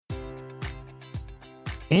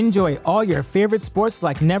Enjoy all your favorite sports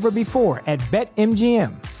like never before at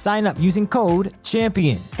BetMGM. Sign up using code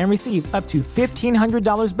CHAMPION and receive up to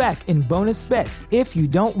 $1,500 back in bonus bets if you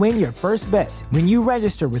don't win your first bet. When you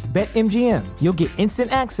register with BetMGM, you'll get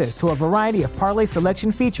instant access to a variety of parlay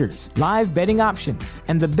selection features, live betting options,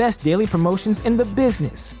 and the best daily promotions in the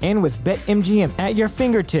business. And with BetMGM at your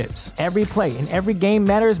fingertips, every play and every game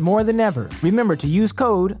matters more than ever. Remember to use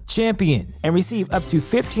code CHAMPION and receive up to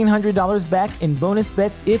 $1,500 back in bonus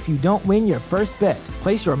bets if you don't win your first bet.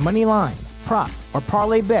 Place your money line, prop, or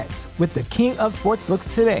parlay bets with the king of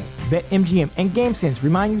sportsbooks today. BetMGM and GameSense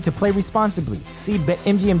remind you to play responsibly. See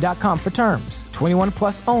BetMGM.com for terms. 21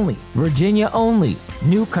 plus only. Virginia only.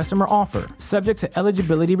 New customer offer. Subject to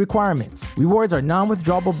eligibility requirements. Rewards are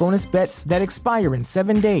non-withdrawable bonus bets that expire in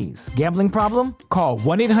 7 days. Gambling problem? Call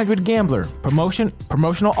 1-800-GAMBLER.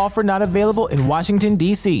 Promotional offer not available in Washington,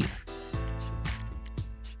 D.C.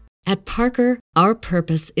 At Parker, our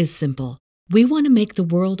purpose is simple. We want to make the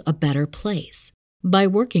world a better place by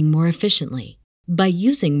working more efficiently, by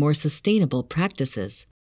using more sustainable practices,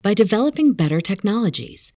 by developing better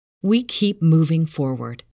technologies. We keep moving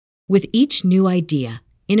forward. With each new idea,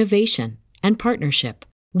 innovation, and partnership,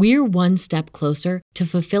 we're one step closer to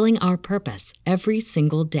fulfilling our purpose every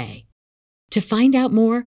single day. To find out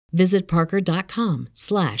more, visit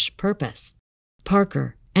parker.com/purpose.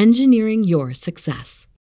 Parker, engineering your success.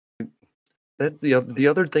 That's the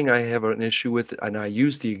other thing I have an issue with, and I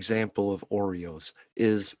use the example of Oreos,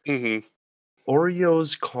 is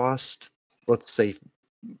Oreos cost, let's say,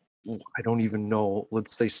 I don't even know,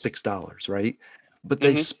 let's say $6, right? But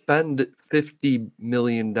they spend $50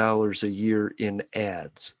 million a year in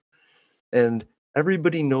ads. And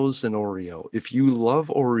everybody knows an Oreo. If you love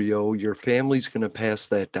Oreo, your family's going to pass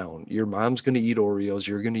that down. Your mom's going to eat Oreos.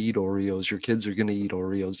 You're going to eat Oreos. Your kids are going to eat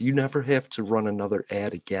Oreos. You never have to run another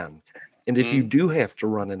ad again. And if you do have to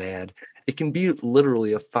run an ad, it can be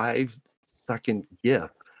literally a 5-second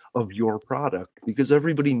GIF of your product, because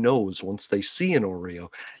everybody knows once they see an Oreo.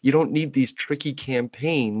 You don't need these tricky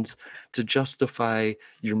campaigns to justify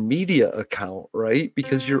your media account, right?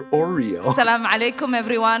 Because you're Oreo. Assalamu alaikum,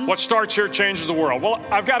 everyone. What starts here changes the world. Well,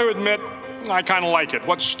 I've got to admit, I kind of like it.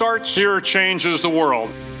 What starts here changes the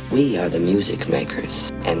world. We are the music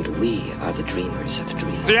makers, and we are the dreamers of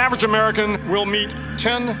dreams. The average American will meet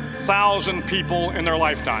 10,000 people in their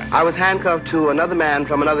lifetime. I was handcuffed to another man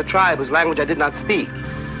from another tribe whose language I did not speak.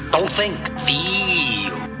 Don't think,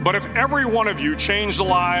 feel. But if every one of you changed the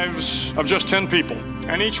lives of just 10 people,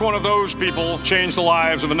 and each one of those people changed the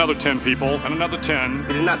lives of another 10 people, and another 10.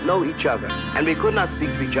 We did not know each other, and we could not speak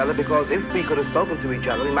to each other, because if we could have spoken to each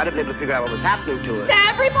other, we might have been able to figure out what was happening to us. To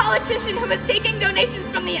every politician who was taking donations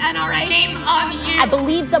from the NRA, shame on you. I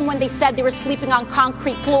believed them when they said they were sleeping on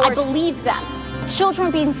concrete floors. I believed them. Children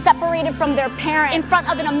were being separated from their parents in front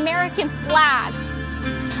of an American flag.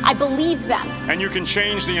 I believe them. And you can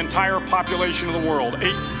change the entire population of the world,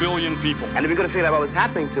 8 billion people. And if we could have figured out what was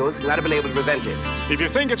happening to us, we might have been able to prevent it. If you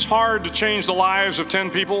think it's hard to change the lives of 10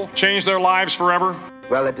 people, change their lives forever,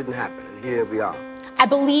 well, that didn't happen, and here we are. I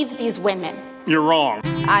believe these women. You're wrong.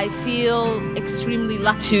 I feel extremely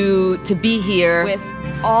lucky to be here with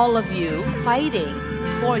all of you fighting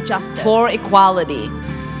for justice, for equality,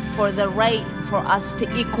 for the right for us to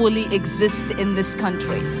equally exist in this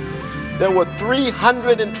country. There were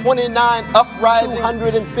 329 uprisings,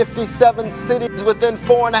 257 cities within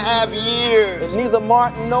 4.5 years. And neither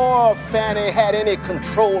Martin nor Fannie had any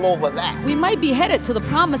control over that. We might be headed to the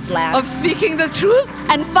promised land of speaking the truth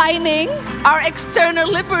and finding our external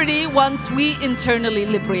liberty once we internally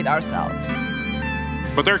liberate ourselves.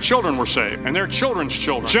 But their children were saved, and their children's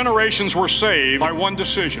children. Generations were saved by one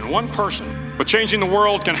decision, one person. But changing the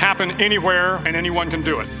world can happen anywhere, and anyone can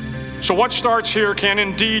do it. So what starts here can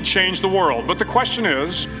indeed change the world. But the question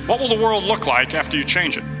is, what will the world look like after you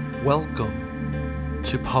change it? Welcome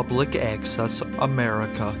to Public Access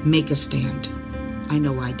America. Make a stand. I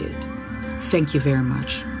know I did. Thank you very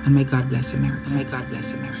much. And may God bless America. May God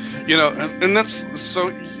bless America. You know, and that's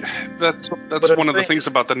one of the things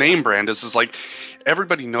about the name brand is like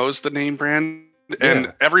everybody knows the name brand.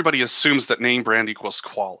 And everybody assumes that name brand equals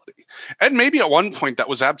quality. And maybe at one point that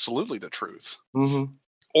was absolutely the truth. Mm-hmm.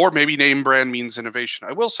 Or maybe name brand means innovation.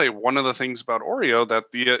 I will say one of the things about Oreo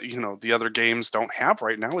that the other games don't have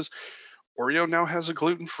right now is Oreo now has a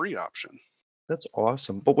gluten-free option. That's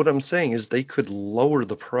awesome. But what I'm saying is they could lower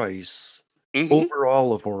the price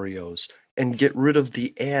overall of Oreos and get rid of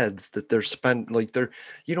the ads that they're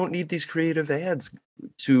you don't need these creative ads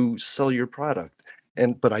to sell your product.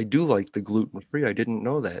 But I do like the gluten-free. I didn't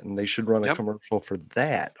know that. And they should run a commercial for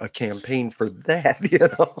that, a campaign for that,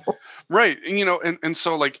 Right. And, and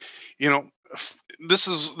so this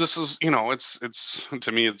is it's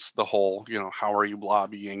to me, it's the whole, how are you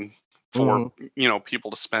lobbying for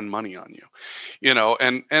people to spend money on you,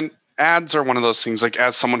 and ads are one of those things. Like,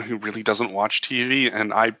 as someone who really doesn't watch TV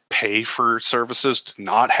and I pay for services to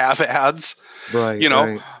not have ads, right,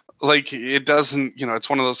 like, it doesn't, it's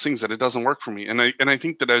one of those things that it doesn't work for me. And I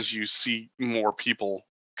think that as you see more people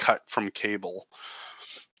cut from cable,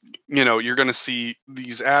 you're going to see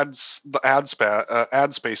these ads, the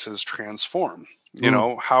ad spaces transform.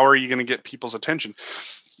 How are you going to get people's attention?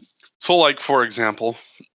 So, like, for example,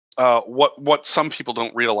 what some people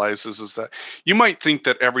don't realize is that you might think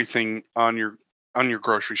that everything on your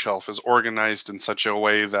grocery shelf is organized in such a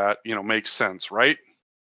way that makes sense, right?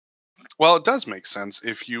 Well, it does make sense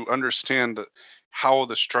if you understand how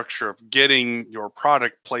the structure of getting your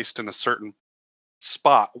product placed in a certain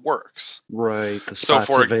spot works. Right. The spot's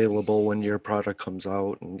available when your product comes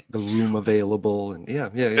out, and the room available, and yeah.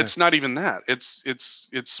 It's not even that. It's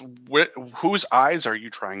whose eyes are you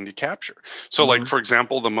trying to capture? So, like, for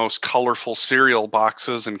example, the most colorful cereal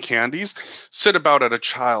boxes and candies sit about at a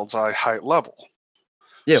child's eye height level.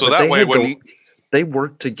 Yeah, so that way they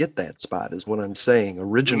worked to get that spot, is what I'm saying.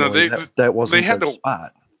 Originally, that wasn't their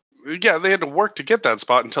spot. Yeah, they had to work to get that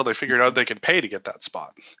spot until they figured out they could pay to get that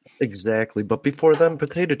spot. Exactly. But before then,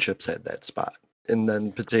 potato chips had that spot. And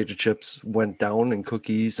then potato chips went down and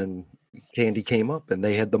cookies and candy came up, and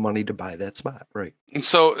they had the money to buy that spot. Right. And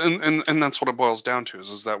so, and that's what it boils down to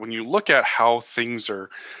is that when you look at how things are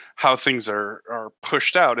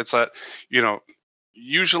pushed out, it's that,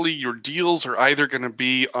 usually your deals are either going to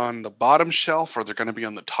be on the bottom shelf or they're going to be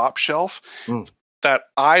on the top shelf. That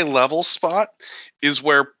eye level spot is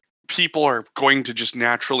where people are going to just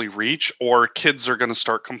naturally reach, or kids are going to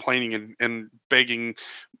start complaining and begging,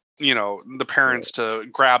 the parents to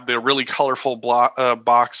grab the really colorful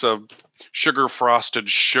box of sugar frosted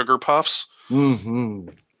sugar puffs.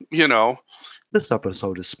 This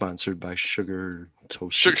episode is sponsored by Sugar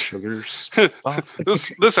Toasted Sugars.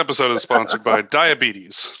 This episode is sponsored by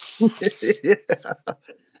diabetes. Yeah.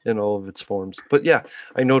 In all of its forms. But yeah,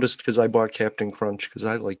 I noticed, because I bought Captain Crunch because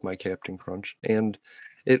I like my Captain Crunch, and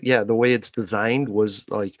the way it's designed was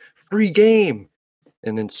like free game,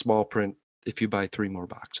 and in small print, if you buy 3 more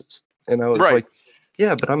boxes. And I was like,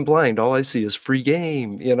 yeah, but I'm blind. All I see is free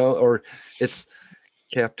game, or it's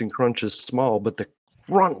Captain Crunch is small, but the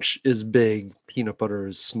crunch is big, peanut butter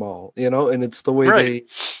is small, and it's the way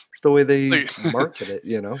they market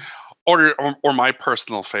it, Or my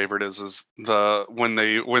personal favorite is when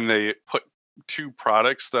they put 2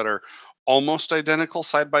 products that are almost identical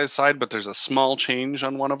side by side, but there's a small change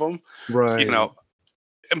on one of them. Right.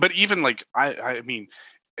 But even like I mean,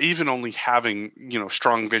 even only having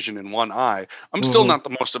strong vision in one eye, I'm still not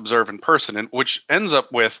the most observant person, and which ends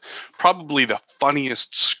up with probably the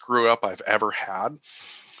funniest screw up I've ever had.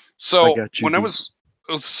 So when I was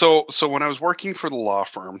working for the law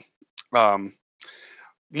firm,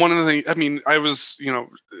 one of the things,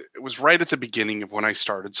 it was right at the beginning of when I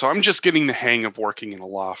started. So I'm just getting the hang of working in a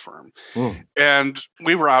law firm. And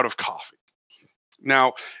we were out of coffee.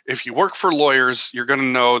 Now, if you work for lawyers, you're going to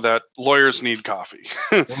know that lawyers need coffee.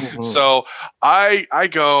 So I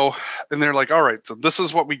go, and they're like, all right, so this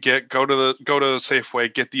is what we get. Go to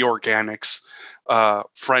Safeway, get the organics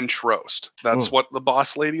French roast. That's what the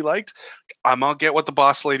boss lady liked. I'll get what the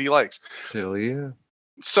boss lady likes. Hell yeah.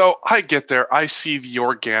 So I get there, I see the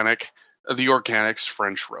organics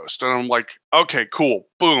French roast, and I'm like, okay, cool,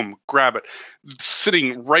 boom, grab it.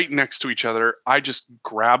 Sitting right next to each other, I just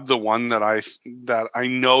grab the one that I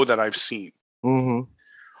know that I've seen.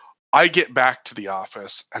 I get back to the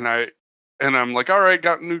office, and I'm like, all right,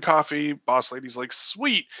 got new coffee. Boss lady's like,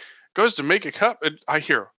 sweet. Goes to make a cup, and I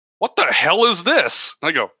hear, what the hell is this? And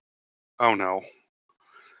I go, oh no.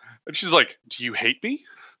 And she's like, do you hate me?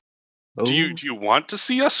 Do you want to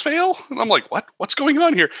see us fail? And I'm like, what's going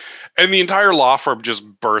on here? And the entire law firm just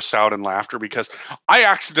bursts out in laughter because I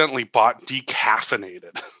accidentally bought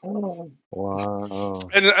decaffeinated. Wow.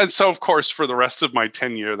 And so, of course, for the rest of my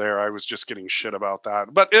tenure there, I was just getting shit about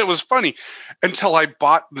that. But it was funny until I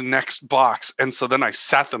bought the next box. And so then I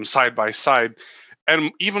sat them side by side.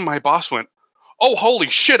 And even my boss went, oh, holy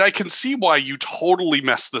shit, I can see why you totally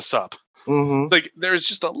messed this up. Like, there's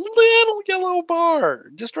just a little yellow bar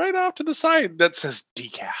just right off to the side that says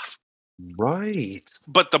decaf. Right.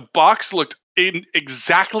 But the box looked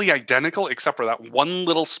exactly identical except for that one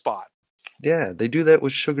little spot. Yeah, they do that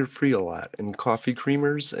with sugar-free a lot and coffee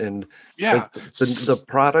creamers, and yeah, the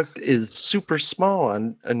product is super small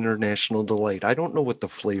on International Delight. I don't know what the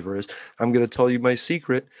flavor is. I'm going to tell you my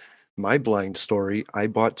secret. My blind story. I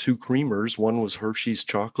bought 2 creamers. One was Hershey's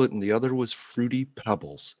chocolate and the other was Fruity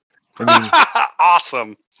Pebbles. I mean,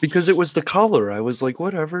 awesome. Because it was the color. I was like,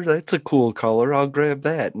 whatever, that's a cool color. I'll grab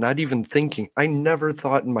that. Not even thinking. I never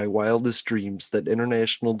thought in my wildest dreams that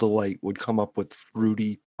International Delight would come up with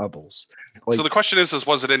Fruity Pebbles. Like, so the question is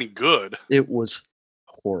was it any good? It was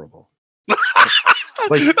horrible.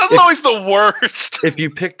 That's always the worst. If you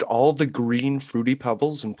picked all the green Fruity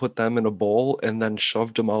Pebbles and put them in a bowl and then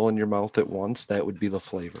shoved them all in your mouth at once, that would be the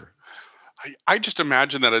flavor. I just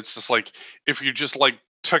imagine that it's just like if you just like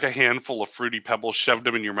took a handful of Fruity Pebbles, shoved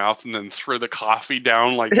them in your mouth, and then threw the coffee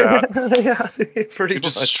down like that. Yeah, pretty much.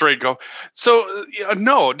 Just straight go. So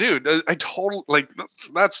no, dude, I totally like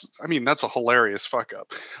that's a hilarious fuck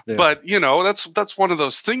up. Yeah. But that's one of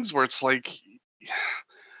those things where it's like,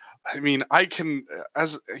 I mean, I can,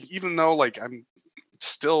 even though like I'm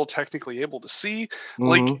still technically able to see,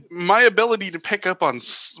 like my ability to pick up on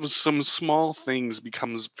some small things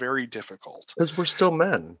becomes very difficult. Because we're still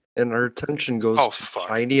men, and our attention goes to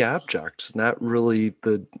shiny objects, not really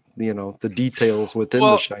the details within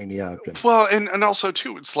the shiny object. Well, and also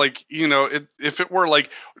too, it's like, if it were like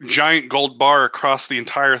giant gold bar across the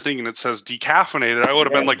entire thing and it says decaffeinated, I would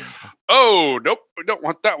have been like, oh, nope, I don't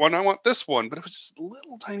want that one. I want this one. But it was just a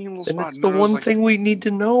little tiny little spot. And that's the one thing we need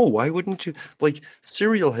to know. Why wouldn't you? Like,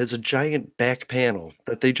 cereal has a giant back panel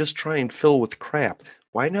that they just try and fill with crap.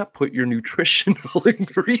 Why not put your nutritional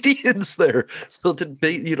ingredients there so that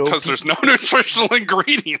because there's no nutritional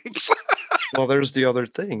ingredients. Well, there's the other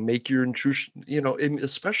thing. Make your nutrition,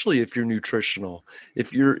 especially if you're nutritional.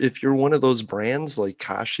 If you're one of those brands like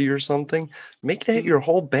Kashi or something, make that your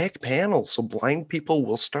whole back panel so blind people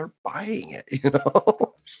will start buying it.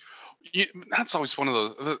 That's always one of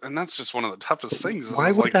those, and that's just one of the toughest things.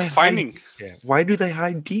 Why would they finding? Why do they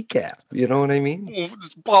hide decaf? You know what I mean?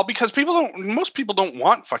 Well, because most people don't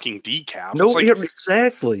want fucking decaf. No,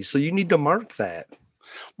 exactly. So you need to mark that.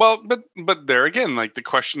 Well, but there again, like the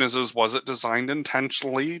question is was it designed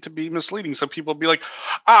intentionally to be misleading? So people be like,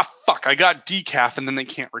 fuck, I got decaf, and then they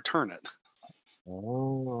can't return it.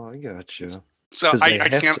 Oh, I got you. So they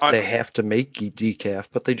have to make decaf,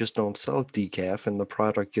 but they just don't sell decaf, and the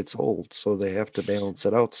product gets old, so they have to balance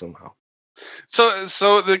it out somehow.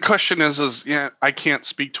 So the question is I can't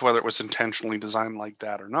speak to whether it was intentionally designed like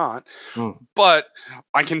that or not, but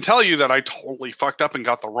I can tell you that I totally fucked up and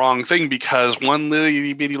got the wrong thing because one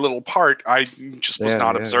little bitty little part I just was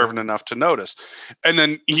not observant enough to notice, and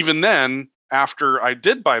then even then after I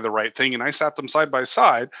did buy the right thing and I sat them side by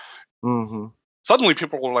side. Suddenly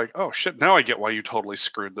people were like, oh shit, now I get why you totally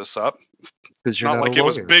screwed this up. Because you're not like a lawyer. It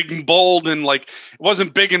was big and bold and like it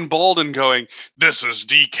wasn't big and bold and going, this is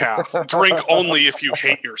decaf. Drink only if you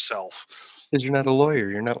hate yourself. Because you're not a lawyer.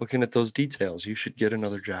 You're not looking at those details. You should get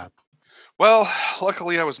another job. Well,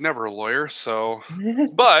 luckily I was never a lawyer, so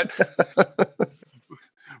but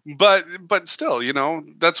still,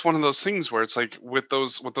 that's one of those things where it's like with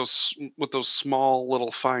those small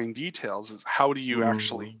little fine details is how do you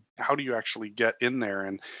actually get in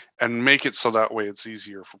there and make it so that way it's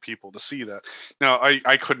easier for people to see that. Now,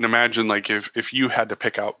 I couldn't imagine like if you had to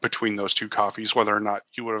pick out between those two coffees whether or not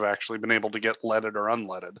you would have actually been able to get leaded or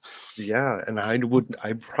unleaded. Yeah, and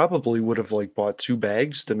I probably would have like bought 2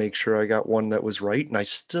 bags to make sure I got one that was right, and I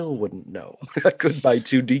still wouldn't know. I could buy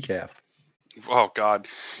 2 decaf. Oh God.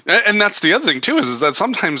 And that's the other thing too, is that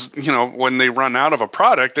sometimes, when they run out of a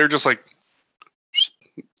product, they're just like,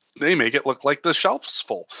 they make it look like the shelf's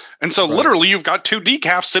full. And so literally you've got 2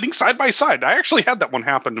 decaf sitting side by side. I actually had that one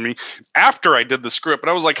happen to me after I did the script,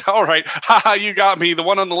 but I was like, all right, haha, you got me. The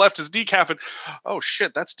one on the left is decaf. And oh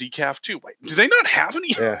shit, that's decaf too. Wait, do they not have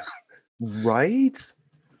any? Yeah. Right?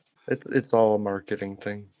 It's all a marketing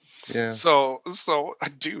thing. Yeah. So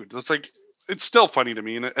dude, it's like, it's still funny to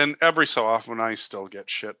me, and every so often I still get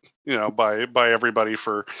shit, by everybody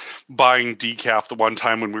for buying decaf the one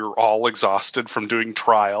time when we were all exhausted from doing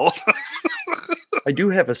trial. I do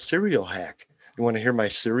have a cereal hack. You want to hear my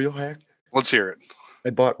cereal hack? Let's hear it. I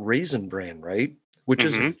bought Raisin Bran, right? Which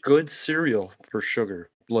is a good cereal for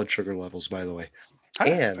blood sugar levels, by the way.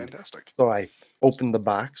 And fantastic. So I opened the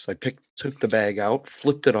box, took the bag out,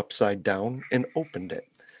 flipped it upside down, and opened it.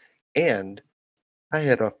 And I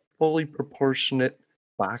had a fully proportionate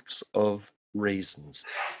box of raisins.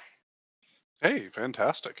 Hey,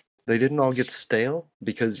 fantastic. They didn't all get stale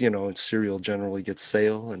because, cereal generally gets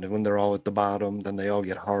stale. And when they're all at the bottom, then they all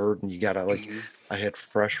get hard and you got to I had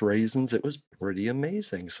fresh raisins. It was pretty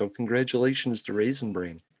amazing. So congratulations to Raisin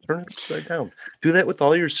Bran. Turn it upside down. Do that with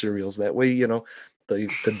all your cereals. That way,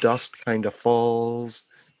 the dust kind of falls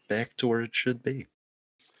back to where it should be.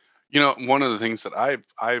 One of the things that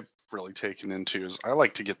I've really taken into is I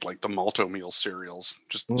like to get like the Malto meal cereals,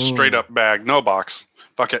 just straight up bag, no box.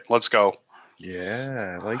 Fuck it, let's go.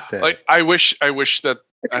 Yeah, I like that. Like I wish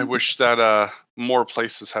that more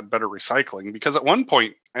places had better recycling, because at one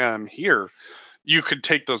point here you could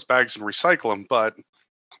take those bags and recycle them, but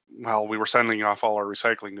well, we were sending off all our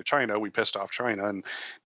recycling to China. We pissed off China, and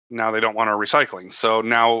now they don't want our recycling. So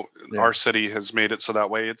now our city has made it so that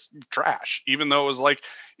way it's trash, even though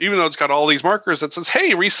it's got all these markers that says,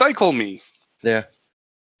 "Hey, recycle me." Yeah,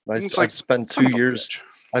 I've spent 2 years.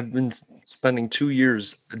 I've been spending 2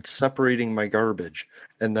 years separating my garbage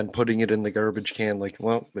and then putting it in the garbage can. Like,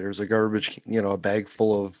 well, there's a garbage, a bag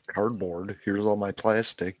full of cardboard. Here's all my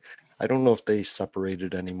plastic. I don't know if they separate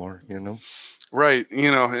it anymore, Right.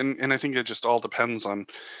 And I think it just all depends on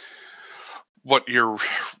what your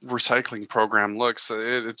recycling program looks.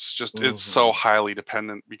 It's so highly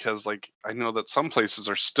dependent, because like I know that some places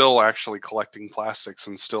are still actually collecting plastics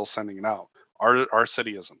and still sending it out. Our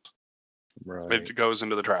city isn't. Right. It goes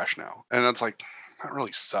into the trash now. And it's like, that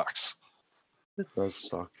really sucks. It does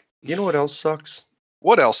suck. You know what else sucks?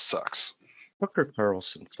 What else sucks? Tucker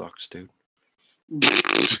Carlson sucks, dude.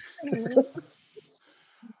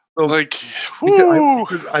 So,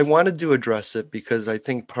 because I wanted to address it, because I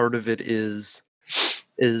think part of it is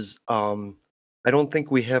I don't think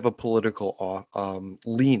we have a political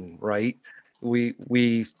lean, right?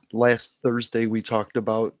 We last Thursday we talked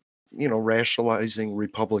about rationalizing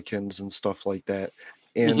Republicans and stuff like that,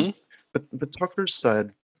 and but Tucker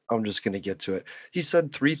said, I'm just going to get to it. He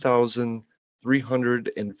said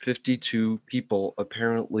 3,352 people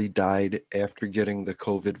apparently died after getting the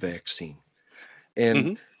COVID vaccine,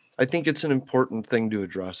 and I think it's an important thing to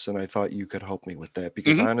address, and I thought you could help me with that,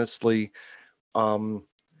 because honestly,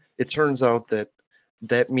 it turns out that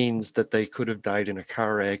means that they could have died in a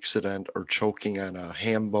car accident or choking on a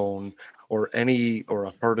ham bone or a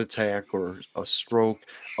heart attack or a stroke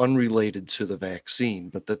unrelated to the vaccine,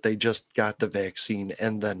 but that they just got the vaccine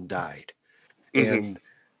and then died. And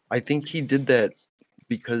I think he did that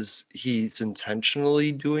because he's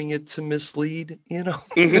intentionally doing it to mislead,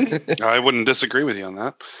 I wouldn't disagree with you on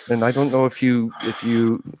that. And I don't know if you're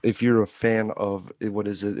a fan of, what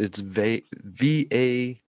is it? It's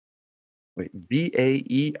VAERS,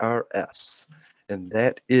 and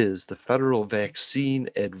that is the Federal Vaccine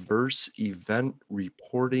Adverse Event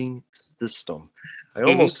Reporting System. I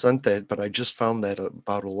almost sent that, but I just found that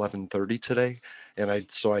about 11:30 today, and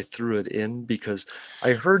so I threw it in because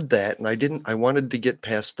I heard that, and I wanted to get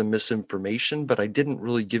past the misinformation, but I didn't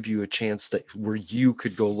really give you a chance where you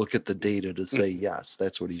could go look at the data to say, yes,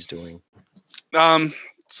 that's what he's doing.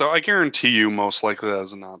 So I guarantee you most likely that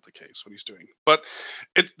is not the case, what he's doing. But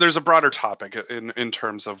there's a broader topic in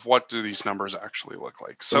terms of what do these numbers actually look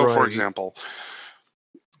like. So, for example,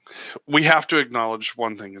 we have to acknowledge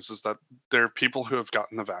one thing is that there are people who have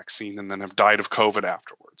gotten the vaccine and then have died of COVID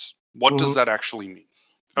afterwards. What does that actually mean?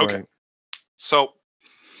 Okay. Right. So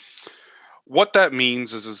what that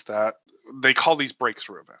means is that they call these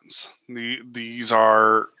breakthrough events. These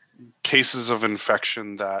are cases of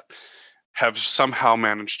infection that have somehow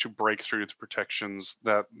managed to break through the protections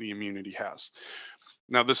that the immunity has.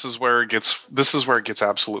 Now, this is where it gets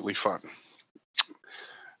absolutely fun.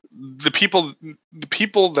 The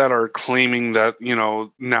people that are claiming that,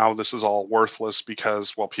 now this is all worthless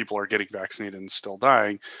because, well, people are getting vaccinated and still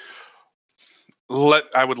dying.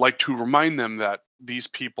 I would like to remind them that these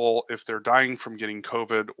people, if they're dying from getting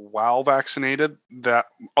COVID while vaccinated, that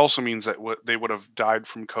also means that they would have died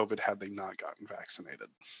from COVID had they not gotten vaccinated.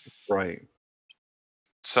 Right.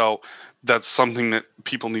 So that's something that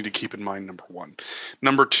people need to keep in mind, number one.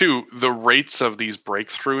 Number two, the rates of these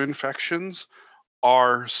breakthrough infections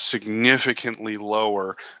are significantly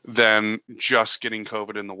lower than just getting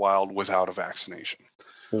COVID in the wild without a vaccination.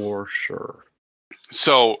 For sure.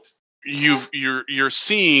 So you're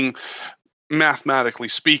seeing, mathematically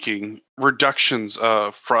speaking, reductions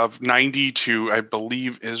from 90 to, I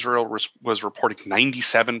believe Israel was reporting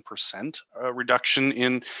 97%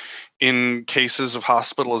 reduction in cases of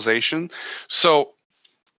hospitalization. So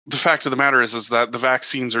the fact of the matter is that the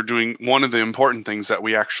vaccines are doing one of the important things that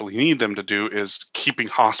we actually need them to do is keeping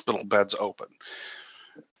hospital beds open.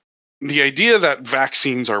 The idea that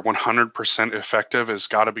vaccines are 100% effective has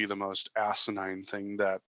got to be the most asinine thing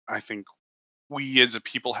that I think we as a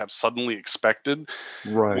people have suddenly expected.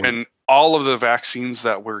 Right. When all of the vaccines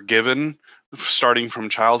that we're given, starting from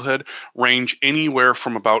childhood, range anywhere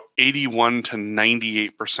from about 81 to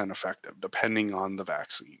 98% effective, depending on the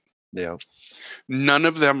vaccine. Yeah. None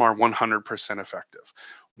of them are 100% effective,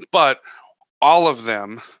 but all of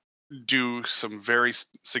them do some very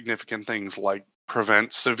significant things like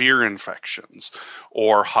prevent severe infections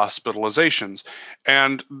or hospitalizations.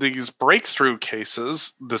 And these breakthrough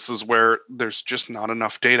cases, this is where there's just not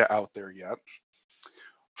enough data out there yet.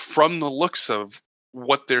 From the looks of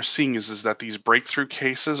what they're seeing is that these breakthrough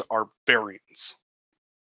cases are variants.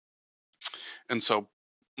 And so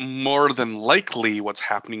more than likely what's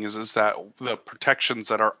happening is that the protections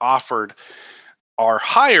that are offered are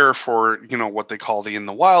higher for, what they call the in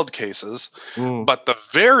the wild cases, but the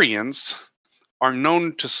variants are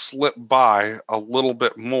known to slip by a little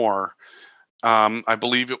bit more. I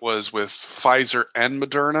believe it was with Pfizer and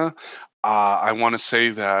Moderna. I want to say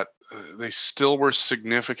that they still were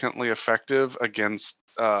significantly effective against,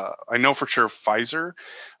 I know for sure Pfizer,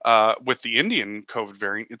 with the Indian COVID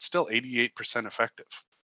variant, it's still 88% effective.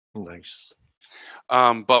 Nice.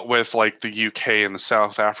 But with like the UK and the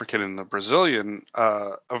South African and the Brazilian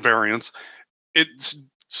variants, it's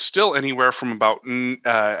still anywhere from about,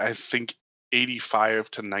 I think,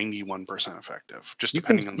 85 to 91% effective, just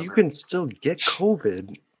depending on the variant. You can still get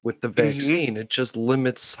COVID with the vaccine. It just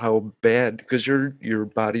limits how bad, because your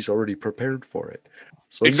body's already prepared for it.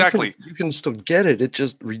 So exactly, you can still get it. It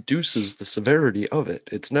just reduces the severity of it.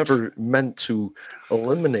 It's never meant to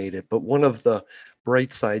eliminate it. But one of the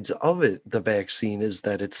bright sides of it, the vaccine, is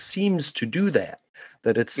that it seems to do that.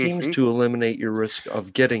 That it seems to eliminate your risk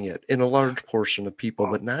of getting it in a large portion of people,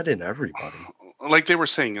 but not in everybody. Like they were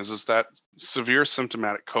saying, is that severe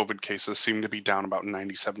symptomatic COVID cases seem to be down about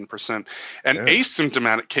 97%, and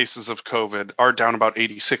asymptomatic cases of COVID are down about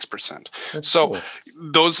 86%. So cool.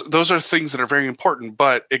 Those are things that are very important,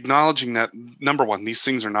 but acknowledging that, number one, these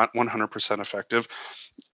things are not 100% effective.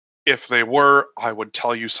 If they were, I would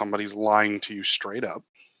tell you somebody's lying to you straight up.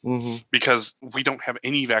 Because we don't have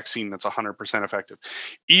any vaccine that's 100% effective.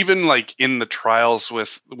 Even like in the trials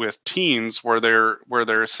with teens, where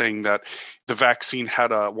they're saying that the vaccine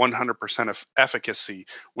had a 100% of efficacy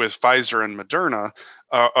with Pfizer and Moderna,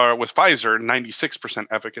 or with Pfizer 96%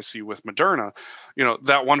 efficacy with Moderna,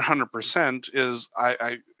 that 100% is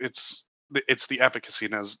it's the efficacy,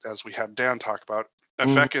 and as we had Dan talk about.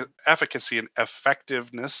 Efficacy and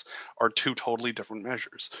effectiveness are two totally different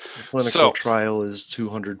measures. The clinical trial is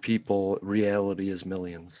 200 people. Reality is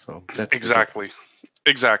millions. So that's exactly.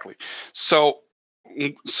 So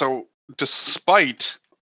despite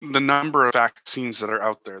the number of vaccines that are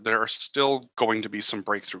out there are still going to be some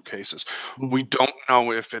breakthrough cases. We don't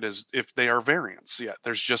know if they are variants yet.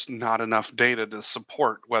 There's just not enough data to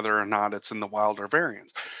support whether or not it's in the wild or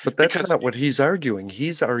variants. But that's not what he's arguing.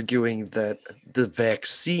 He's arguing that the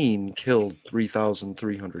vaccine killed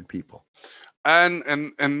 3,300 people. And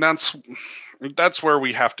that's where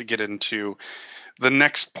we have to get into the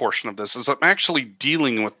next portion of this. Is I'm actually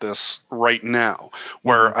dealing with this right now,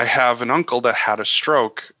 where I have an uncle that had a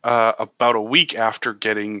stroke about a week after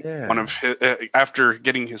getting after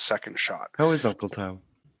getting his second shot. How is Uncle Tom?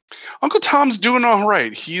 Uncle Tom's doing all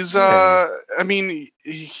right. He's I mean,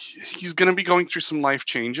 he's going to be going through some life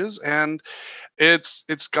changes, and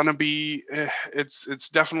it's going to be it's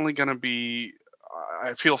definitely going to be.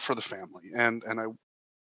 I feel for the family, and I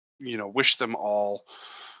wish them all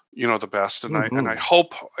the best, and I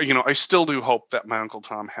hope, I still do hope that my Uncle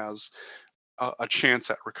Tom has a chance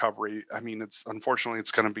at recovery. I mean, unfortunately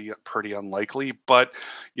it's going to be pretty unlikely, but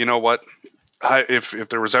you know what, if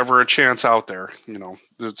there was ever a chance out there,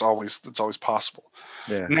 it's always possible.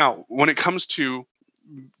 Now, when it comes to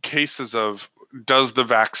cases of does the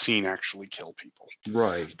vaccine actually kill people,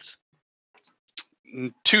 right,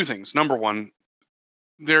 two things. Number one,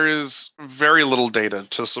 there is very little data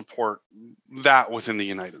to support that within the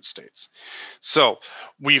United States. So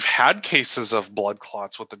we've had cases of blood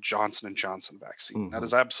clots with the Johnson & Johnson vaccine. That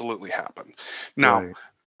has absolutely happened. Now,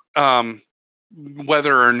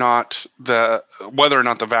 whether or not the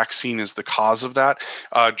vaccine is the cause of that,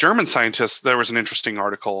 German scientists, there was an interesting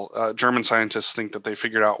article. German scientists think that they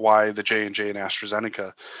figured out why the J&J and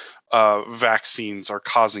AstraZeneca vaccines are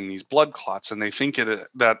causing these blood clots, and they think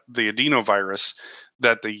that the adenovirus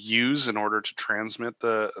that they use in order to transmit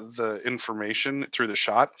the information through the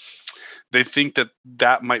shot, they think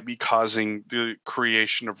that might be causing the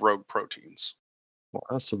creation of rogue proteins.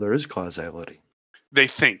 Wow, so there is causality. They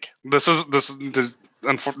think this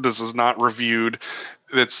is not reviewed.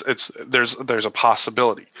 There's a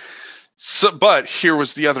possibility. So, but here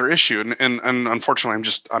was the other issue, and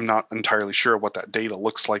unfortunately, I'm not entirely sure what that data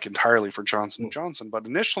looks like entirely for Johnson & Johnson. But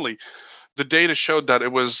initially, the data showed that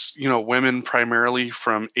it was, women primarily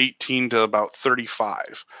from 18 to about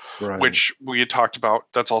 35, which we had talked about.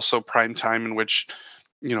 That's also prime time in which,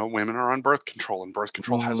 women are on birth control, and birth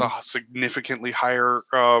control has a significantly higher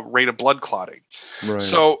rate of blood clotting.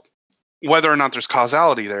 So whether or not there's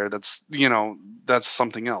causality there, that's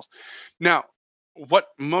something else. Now, what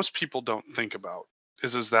most people don't think about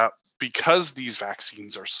is that because these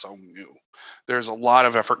vaccines are so new, there's a lot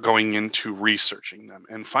of effort going into researching them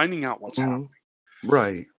and finding out what's happening.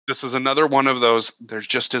 Right. This is another one of those, there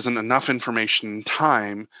just isn't enough information and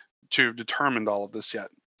time to determine all of this yet.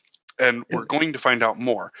 And we're going to find out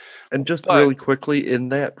more. And just really quickly in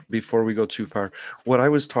that, before we go too far, what I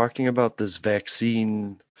was talking about, this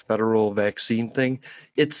federal vaccine thing,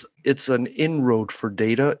 it's an inroad for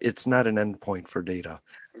data. It's not an endpoint for data.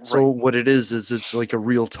 Right. So what it is it's like a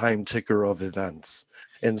real-time ticker of events.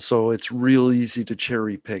 And so it's real easy to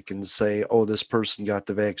cherry pick and say, oh, this person got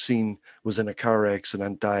the vaccine, was in a car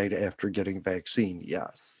accident, died after getting vaccine.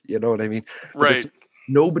 Yes. You know what I mean? Right.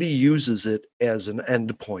 Nobody uses it as an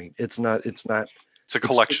endpoint. It's a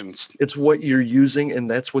collection. It's what you're using, and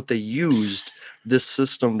that's what they used. This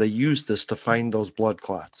system, they used this to find those blood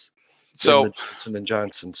clots. So Johnson &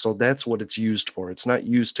 Johnson. So that's what it's used for. It's not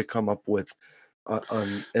used to come up with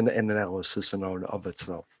an analysis in and of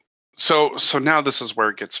itself. So now this is where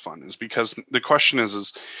it gets fun, is because the question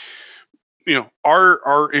is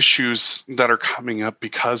are issues that are coming up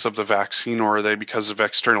because of the vaccine, or are they because of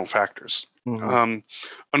external factors? Mm-hmm.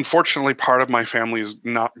 Unfortunately, part of my family is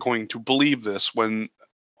not going to believe this when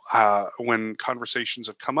conversations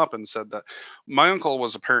have come up and said that my uncle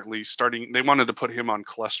was apparently they wanted to put him on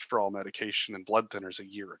cholesterol medication and blood thinners a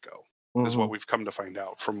year ago, mm-hmm. is what we've come to find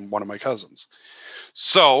out from one of my cousins.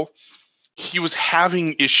 So he was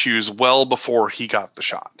having issues well before he got the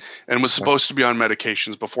shot and was supposed to be on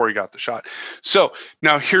medications before he got the shot. So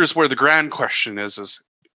now here's where the grand question is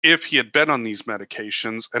if he had been on these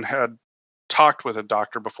medications and had talked with a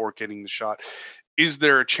doctor before getting the shot, is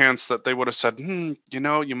there a chance that they would have said,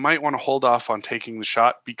 you might want to hold off on taking the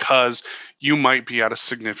shot because you might be at a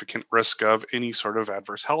significant risk of any sort of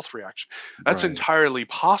adverse health reaction? That's entirely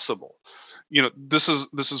possible. This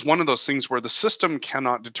is one of those things where the system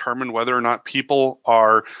cannot determine whether or not people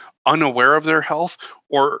are unaware of their health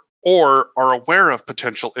or are aware of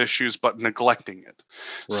potential issues but neglecting it.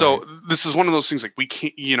 Right. So this is one of those things, like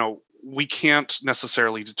we can't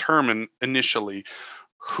necessarily determine initially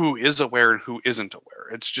who is aware and who isn't aware.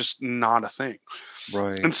 It's just not a thing.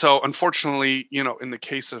 Right. And so unfortunately, in the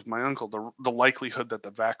case of my uncle, the likelihood that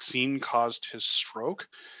the vaccine caused his stroke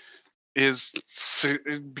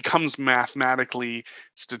it becomes mathematically,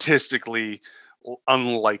 statistically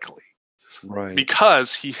unlikely. Right.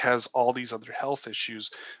 Because he has all these other health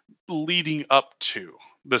issues leading up to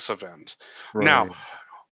this event. Right. Now,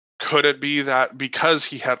 could it be that because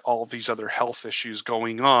he had all these other health issues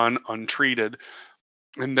going on untreated,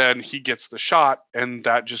 and then he gets the shot and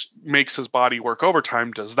that just makes his body work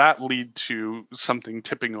overtime, does that lead to something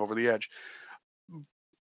tipping over the edge?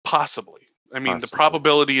 Possibly. I mean, the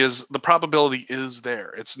probability is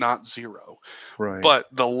there. It's not zero. Right. But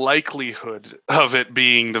the likelihood of it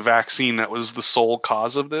being the vaccine that was the sole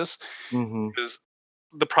cause of this is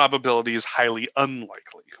the probability is highly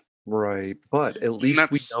unlikely. Right. But at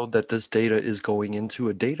least we know that this data is going into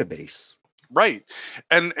a database. Right.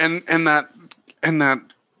 And that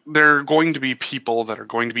there are going to be people that are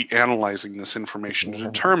going to be analyzing this information to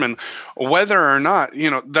determine whether or not,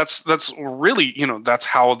 that's really, that's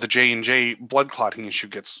how the J&J blood clotting issue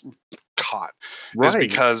gets caught.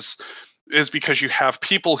 Right. Is because you have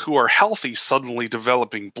people who are healthy suddenly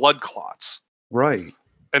developing blood clots. Right.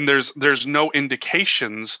 And there's no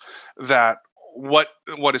indications that what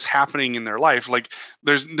is happening in their life, like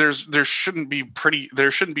there shouldn't be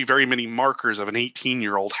very many markers of an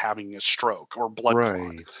 18-year-old having a stroke or blood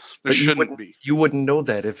clot. There shouldn't be. You wouldn't know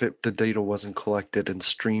that if the data wasn't collected and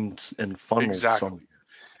streamed and funneled somewhere.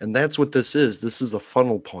 And that's what this is. This is the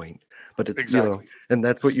funnel point. But it's and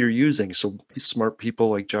that's what you're using. So smart people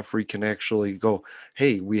like Jeffrey can actually go,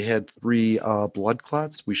 hey, we had 3 blood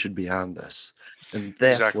clots. We should be on this. And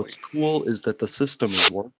that's what's cool, is that the system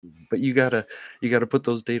is working. But you gotta put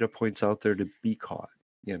those data points out there to be caught.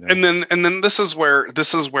 And then this is where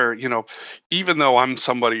even though I'm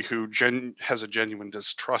somebody who has a genuine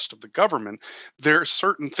distrust of the government, there are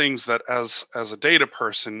certain things that as a data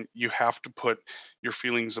person you have to put your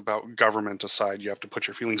feelings about government aside. You have to put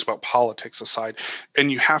your feelings about politics aside,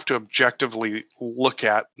 and you have to objectively look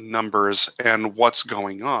at numbers and what's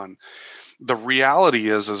going on. The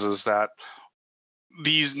reality is that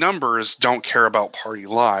these numbers don't care about party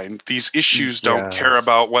line. These issues don't care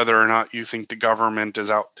about whether or not you think the government is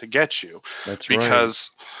out to get you. That's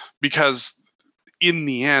because in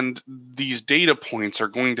the end, these data points are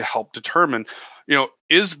going to help determine,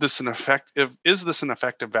 is this an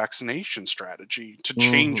effective vaccination strategy to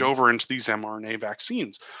change over into these mRNA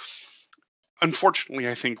vaccines? unfortunately,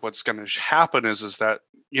 I think what's going to happen is that,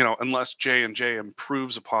 unless J&J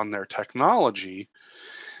improves upon their technology,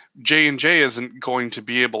 J&J isn't going to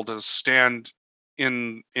be able to stand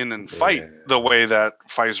in and fight the way that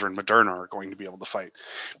Pfizer and Moderna are going to be able to fight,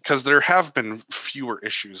 because there have been fewer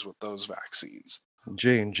issues with those vaccines.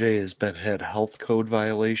 J&J has had health code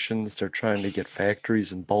violations. They're trying to get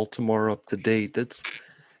factories in Baltimore up to date.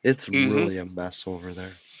 It's really a mess over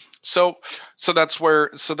there. So that's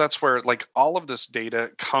where like all of this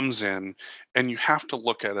data comes in, and you have to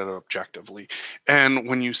look at it objectively. And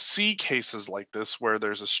when you see cases like this where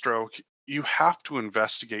there's a stroke, you have to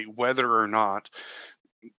investigate whether or not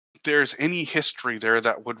there's any history there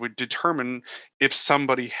that would determine if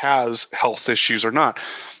somebody has health issues or not.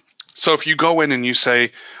 So if you go in and you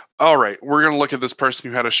say, all right, we're going to look at this person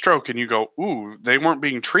who had a stroke, and you go, ooh, they weren't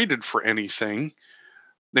being treated for anything.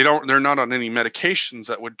 They're not on any medications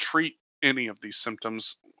that would treat any of these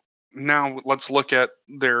symptoms. Now let's look at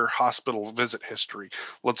their hospital visit history.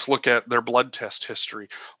 Let's look at their blood test history.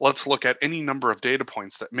 Let's look at any number of data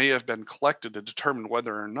points that may have been collected to determine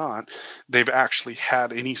whether or not they've actually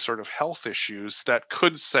had any sort of health issues that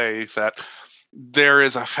could say that there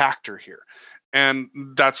is a factor here. And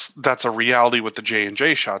that's a reality with the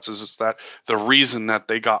J&J shots is that the reason that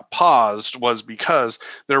they got paused was because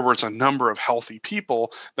there was a number of healthy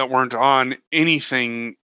people that weren't on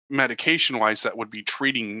anything medication-wise that would be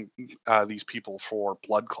treating these people for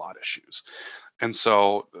blood clot issues. And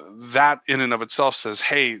so that in and of itself says,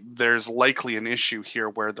 hey, there's likely an issue here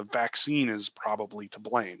where the vaccine is probably to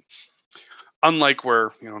blame. Unlike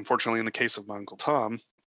where, unfortunately in the case of my Uncle Tom,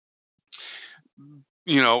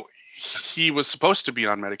 he was supposed to be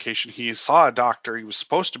on medication. He saw a doctor. He was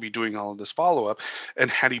supposed to be doing all of this follow-up. And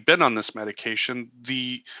had he been on this medication,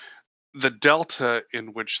 the delta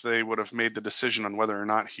in which they would have made the decision on whether or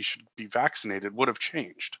not he should be vaccinated would have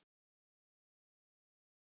changed.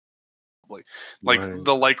 Like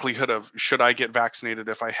the likelihood of, should I get vaccinated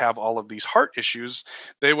if I have all of these heart issues,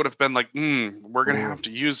 they would have been like, we're going to have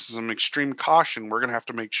to use some extreme caution. We're going to have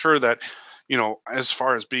to make sure that, as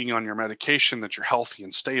far as being on your medication, that you're healthy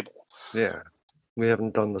and stable. Yeah. We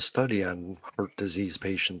haven't done the study on heart disease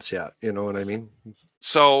patients yet. You know what I mean?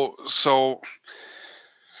 So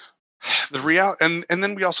the reality, and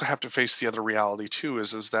then we also have to face the other reality too,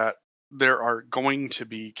 is that there are going to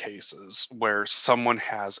be cases where someone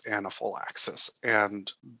has anaphylaxis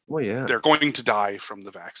and they're going to die from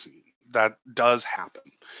the vaccine. That does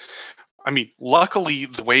happen. I mean, luckily,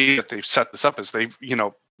 the way that they've set this up is they've,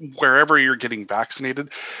 wherever you're getting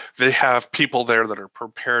vaccinated, they have people there that are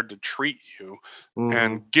prepared to treat you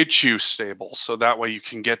and get you stable, so that way you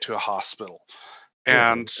can get to a hospital.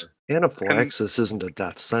 And anaphylaxis isn't a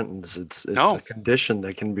death sentence. It's a condition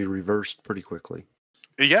that can be reversed pretty quickly.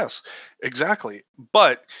 Yes, exactly.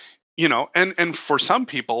 But, and for some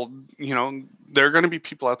people, there are going to be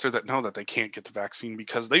people out there that know that they can't get the vaccine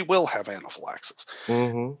because they will have anaphylaxis.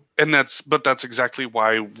 And that's exactly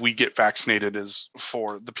why we get vaccinated, is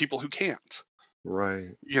for the people who can't. Right.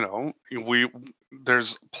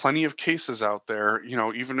 There's plenty of cases out there,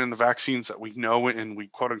 even in the vaccines that we know and we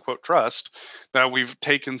quote unquote trust, that we've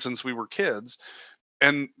taken since we were kids.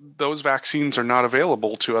 And those vaccines are not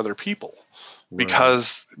available to other people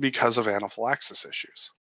because of anaphylaxis issues.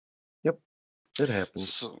 Yep, it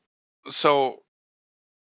happens. So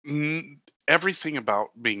everything about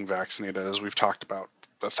being vaccinated, as we've talked about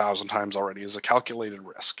 1,000 times already, is a calculated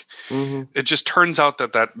risk. It just turns out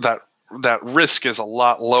that risk is a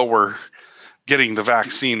lot lower getting the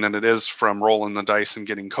vaccine than it is from rolling the dice and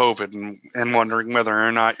getting COVID and wondering whether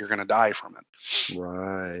or not you're going to die from it.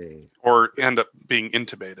 Right. Or end up being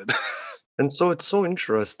intubated. And so it's so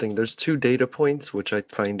interesting. There's two data points which I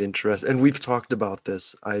find interesting. And we've talked about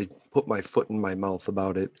this. I put my foot in my mouth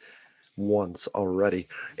about it once already.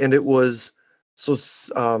 And it was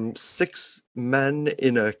 6 men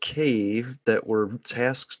in a cave that were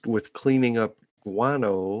tasked with cleaning up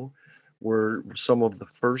guano were some of the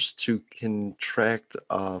first to contract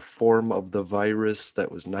a form of the virus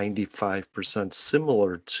that was 95%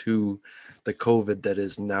 similar to the COVID that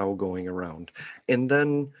is now going around. And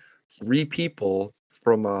then 3 people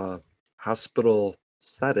from a hospital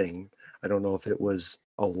setting, I don't know if it was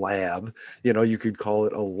a lab, you could call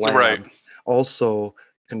it a lab, also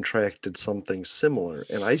contracted something similar.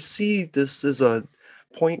 And I see this as a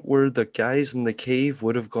point where the guys in the cave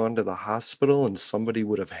would have gone to the hospital and somebody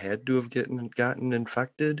would have had to have gotten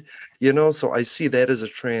infected, so I see that as a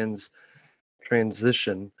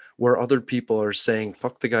transition where other people are saying,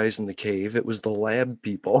 fuck the guys in the cave, it was the lab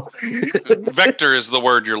people. Vector is the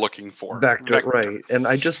word you're looking for. Vector. Right. And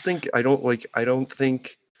I just think I don't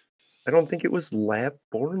think I don't think it was lab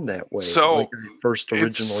born that way. So like I first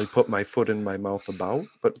originally put my foot in my mouth about,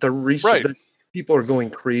 but the recent right. people are going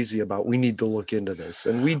crazy about. We need to look into this,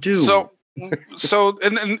 and we do. So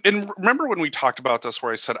and remember when we talked about this,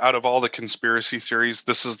 where I said out of all the conspiracy theories,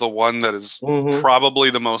 this is the one that is probably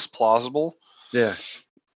the most plausible. Yeah.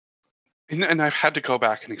 And I've had to go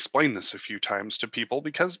back and explain this a few times to people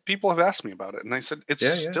because people have asked me about it, and I said it's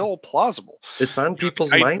still plausible. It's on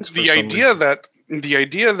people's minds. For the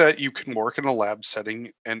idea that you can work in a lab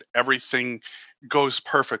setting and everything goes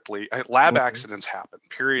perfectly. Lab accidents happen.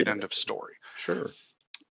 Period. End of story. Sure.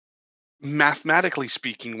 Mathematically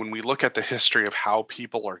speaking, when we look at the history of how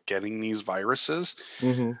people are getting these viruses,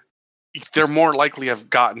 they're more likely have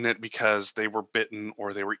gotten it because they were bitten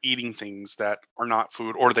or they were eating things that are not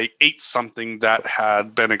food, or they ate something that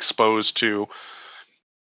had been exposed to.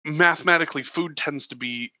 Mathematically, food tends to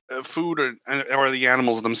be food, or the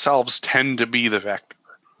animals themselves tend to be the vector.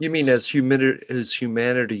 You mean as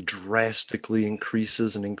humanity drastically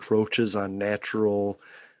increases and encroaches on natural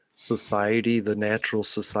society, the natural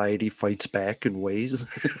society fights back in ways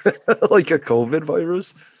like a COVID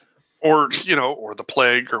virus? Or, or the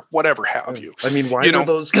plague or whatever have you. I mean, why are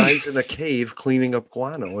those guys in a cave cleaning up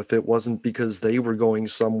guano if it wasn't because they were going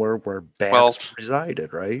somewhere where bats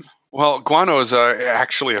resided, right? Well, guano is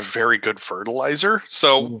actually a very good fertilizer,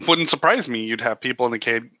 so wouldn't surprise me you'd have people in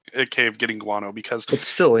a cave getting guano because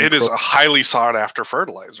it is a highly sought after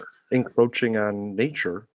fertilizer. Encroaching on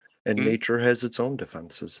nature, and nature has its own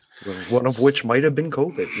defenses, one of which might have been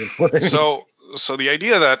COVID. So the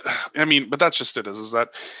idea that, but that's just it, is that,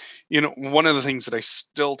 one of the things that I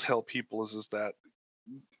still tell people is that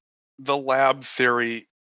the lab theory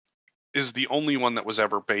is the only one that was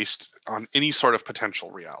ever based on any sort of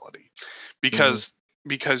potential reality, because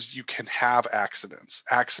you can have accidents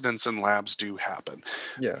in labs do happen.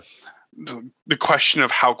 Yeah. The question of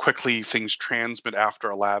how quickly things transmit after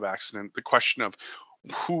a lab accident, the question of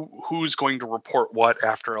who's going to report what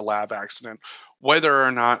after a lab accident, whether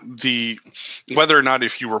or not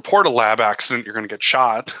if you report a lab accident you're going to get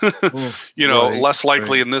shot, less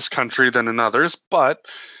likely in this country than in others, but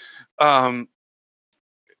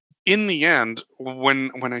in the end,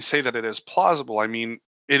 when I say that it is plausible, I mean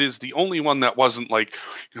it is the only one that wasn't like,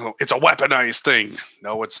 it's a weaponized thing.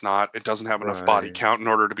 No, it's not. It doesn't have enough body count in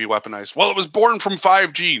order to be weaponized. Well, it was born from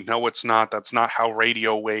 5G. No, it's not. That's not how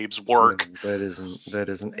radio waves work. No, that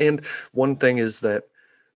isn't. And one thing is that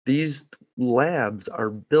these labs are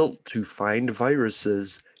built to find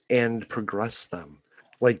viruses and progress them.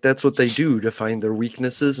 Like that's what they do to find their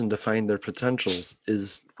weaknesses and to find their potentials,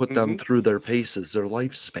 is put them through their paces, their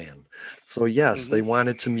lifespan. So yes, they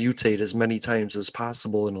wanted to mutate as many times as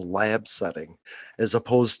possible in a lab setting, as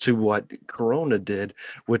opposed to what Corona did,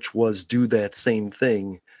 which was do that same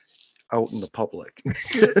thing out in the public.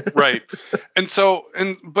 Right.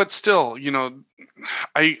 But still,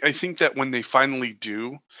 I think that when they finally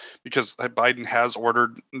do, because Biden has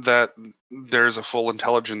ordered that there's a full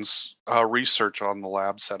intelligence research on the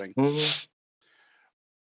lab setting,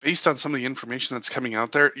 based on some of the information that's coming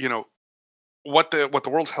out there, what the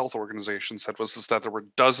World Health Organization said was that there were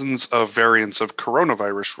dozens of variants of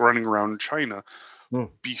coronavirus running around China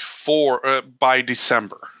by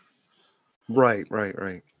December. Right.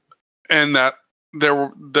 And that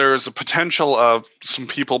there's a potential of some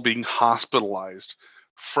people being hospitalized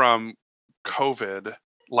from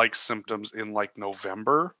COVID-like symptoms in like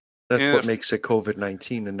November. That's what makes it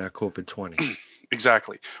COVID-19 and not COVID-20.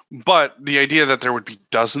 Exactly. But the idea that there would be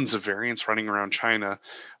dozens of variants running around China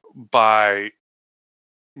by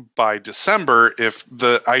December, if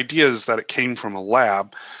the idea is that it came from a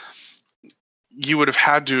lab, you would have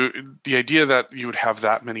had to, the idea that you would have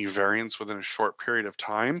that many variants within a short period of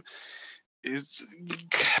time is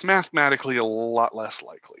mathematically a lot less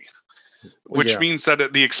likely, which means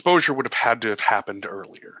that the exposure would have had to have happened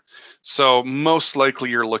earlier. So most likely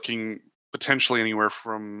you're looking potentially anywhere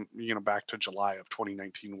from, back to July of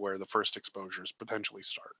 2019, where the first exposures potentially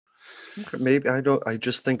start. Okay, maybe I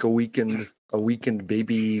just think a weakened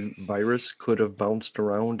baby virus could have bounced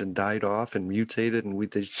around and died off and mutated, and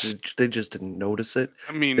they just didn't notice it.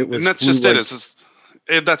 I mean, and that's just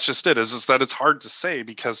it. Is that it's hard to say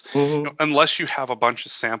because unless you have a bunch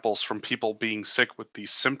of samples from people being sick with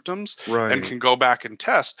these symptoms and can go back and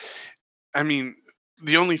test, I mean,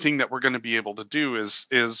 the only thing that we're going to be able to do is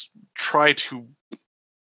try to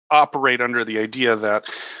operate under the idea that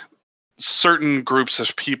certain groups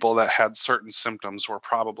of people that had certain symptoms were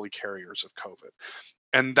probably carriers of COVID.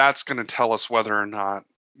 And that's going to tell us whether or not,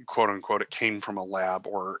 quote unquote, it came from a lab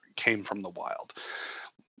or came from the wild.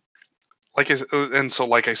 Like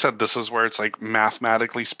I said, this is where it's like,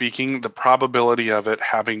 mathematically speaking, the probability of it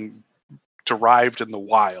having derived in the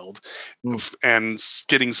wild and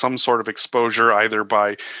getting some sort of exposure either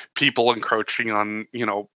by people encroaching on,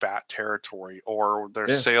 bat territory or their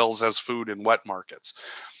sales as food in wet markets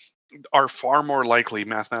are far more likely,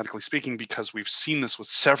 mathematically speaking, because we've seen this with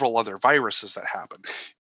several other viruses that happen.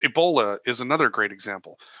 Ebola is another great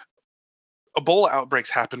example. Ebola outbreaks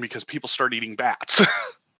happen because people start eating bats.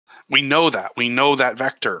 We know that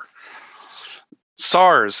vector.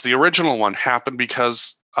 SARS, the original one, happened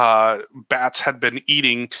because bats had been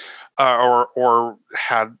eating or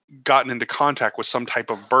had gotten into contact with some type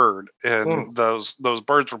of bird, and those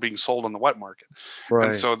birds were being sold on the wet market. Right.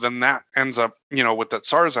 And so then that ends up, with that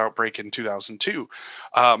SARS outbreak in 2002.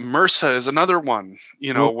 MRSA is another one,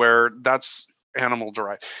 where that's animal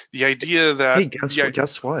derived. The idea that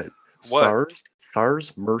guess what? SARS,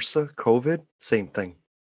 MRSA, COVID, same thing.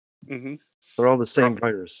 Mm-hmm. They're all the same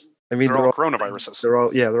virus. I mean, they're all coronaviruses. They're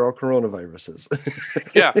all coronaviruses.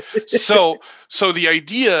 Yeah. So the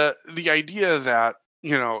idea that,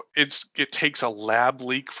 it takes a lab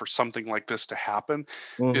leak for something like this to happen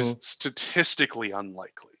is statistically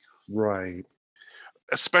unlikely. Right.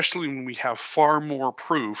 Especially when we have far more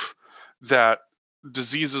proof that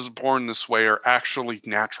diseases born this way are actually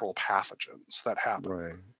natural pathogens that happen.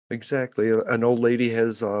 Right. Exactly. An old lady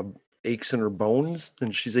has aches in her bones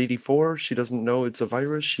and she's 84. She doesn't know it's a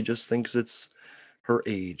virus. She just thinks it's her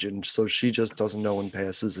age, and so she just doesn't know and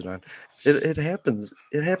passes it on. It happens.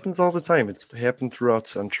 It happens all the time. It's happened throughout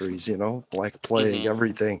centuries, Black Plague,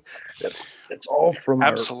 everything. It's all from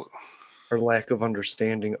our lack of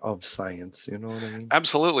understanding of science. You know what I mean?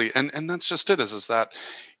 Absolutely. And that's just it, is that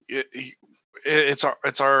it's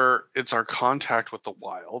our contact with the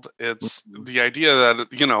wild. It's the idea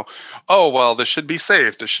that, oh, well, this should be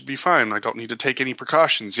safe. This should be fine. I don't need to take any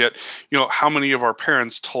precautions. Yet, how many of our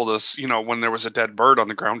parents told us, when there was a dead bird on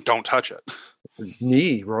the ground, don't touch it.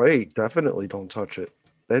 Me, right. Definitely don't touch it.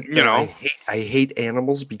 I hate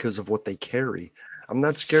animals because of what they carry. I'm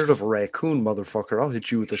not scared of a raccoon, motherfucker. I'll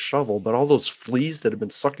hit you with a shovel. But all those fleas that have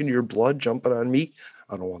been sucking your blood, jumping on me,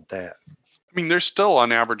 I don't want that. I mean, there's still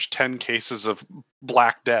on average 10 cases of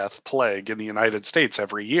Black Death plague in the United States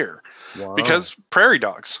every year. Wow. Because prairie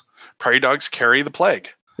dogs carry the plague.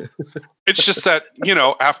 It's just that,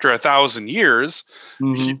 after 1,000 years,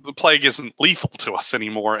 the plague isn't lethal to us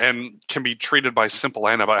anymore and can be treated by simple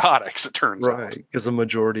antibiotics, it turns out. Right, because the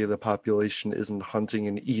majority of the population isn't hunting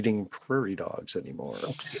and eating prairie dogs anymore.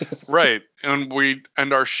 Right.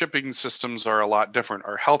 And our shipping systems are a lot different.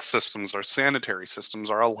 Our health systems, our sanitary systems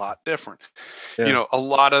are a lot different. Yeah. A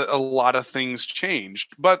lot of things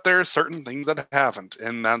changed, but there are certain things that haven't,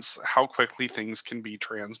 and that's how quickly things can be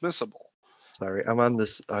transmissible. Sorry, I'm on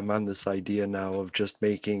this idea now of just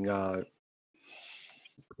making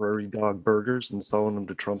prairie dog burgers and selling them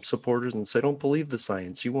to Trump supporters and say, don't believe the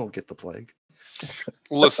science, you won't get the plague.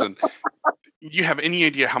 Listen, you have any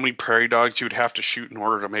idea how many prairie dogs you would have to shoot in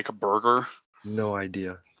order to make a burger? No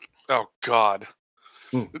idea. Oh, God.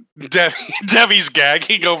 Debbie's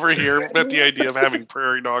gagging over here at the idea of having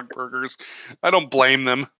prairie dog burgers. I don't blame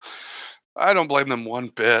them. I don't blame them one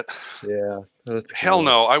bit. Yeah. Hell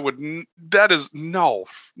no, I wouldn't. That is no.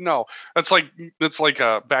 That's like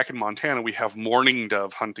back in Montana, we have mourning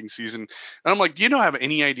dove hunting season. And I'm like, you don't have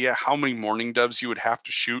any idea how many mourning doves you would have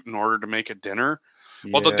to shoot in order to make a dinner?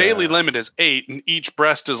 Yeah. Well, the daily limit is 8, and each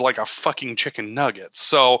breast is like a fucking chicken nugget.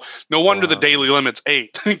 So no wonder the daily limit's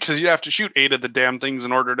 8, because you have to shoot 8 of the damn things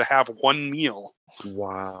in order to have one meal.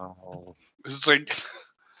 Wow. It's like...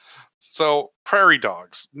 So prairie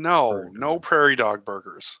dogs, no prairie dog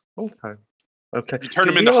burgers. Okay. You turn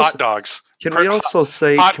them into hot dogs. Can we also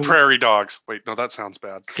say prairie dogs? Wait, no, that sounds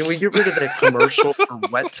bad. Can we get rid of that commercial for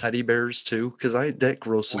wet teddy bears too? Because that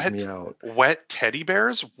grosses me out. Wet teddy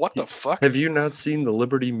bears? What the fuck? Have you not seen the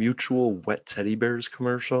Liberty Mutual wet teddy bears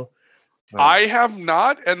commercial? I have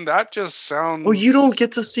not, and that just sounds... Well, you don't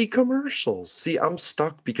get to see commercials. See, I'm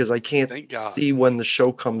stuck because I can't see when the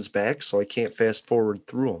show comes back, so I can't fast forward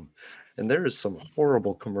through them. And there is some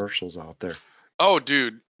horrible commercials out there. Oh,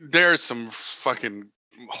 dude, there's some fucking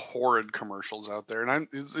horrid commercials out there, and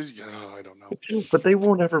I don't know. But they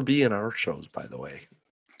won't ever be in our shows, by the way.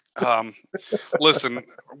 Listen,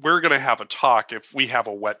 we're gonna have a talk if we have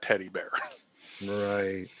a wet teddy bear.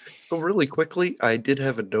 Right. So really quickly, I did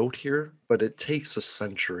have a note here, but it takes a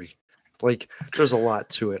century. Like, there's a lot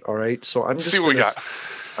to it. All right. So I'm just see what we got.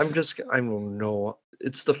 I don't know.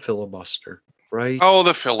 It's the filibuster. Right? Oh,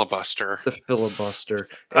 the filibuster. The filibuster.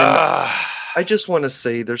 And I just want to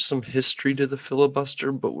say there's some history to the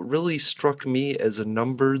filibuster, but what really struck me as a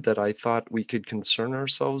number that I thought we could concern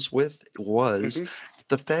ourselves with was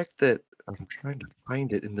the fact that I'm trying to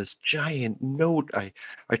find it in this giant note. I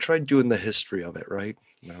tried doing the history of it, right?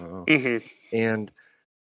 No. And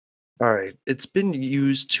all right, it's been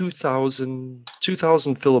used 2000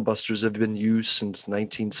 filibusters have been used since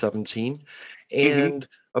 1917, and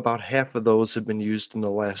about half of those have been used in the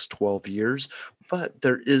last 12 years, but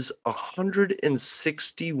there is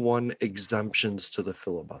 161 exemptions to the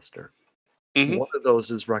filibuster. One of those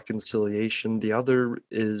is reconciliation. The other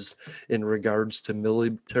is in regards to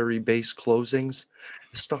military base closings,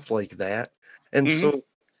 stuff like that. And so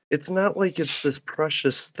it's not like it's this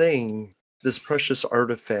precious thing, this precious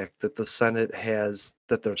artifact that the Senate has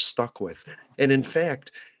that they're stuck with. And in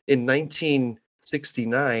fact, in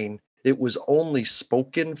 1969, it was only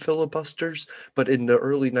spoken filibusters, but in the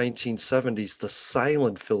early 1970s, the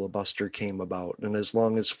silent filibuster came about. And as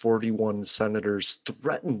long as 41 senators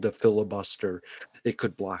threatened a filibuster, it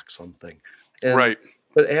could block something. And,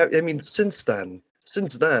 But I mean, since then,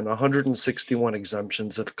 161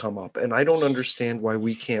 exemptions have come up. And I don't understand why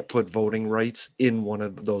we can't put voting rights in one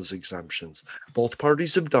of those exemptions. Both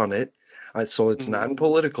parties have done it. So it's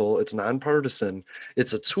non-political, it's non-partisan,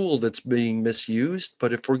 it's a tool that's being misused,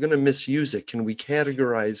 but if we're going to misuse it, can we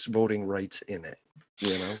categorize voting rights in it?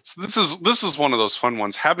 You know? So this is one of those fun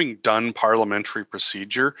ones. Having done parliamentary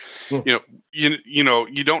procedure, you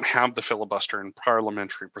don't have the filibuster in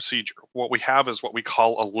parliamentary procedure. What we have is what we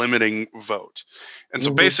call a limiting vote. And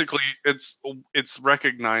so basically it's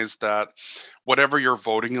recognized that whatever you're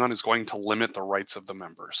voting on is going to limit the rights of the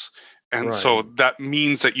members. And so that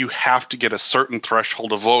means that you have to get a certain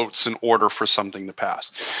threshold of votes in order for something to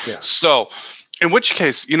pass. Yeah. So in which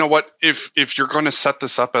case, you know what, if you're going to set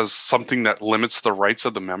this up as something that limits the rights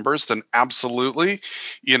of the members, then absolutely,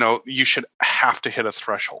 you should have to hit a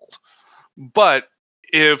threshold. But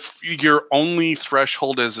if your only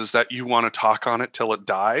threshold is that you want to talk on it till it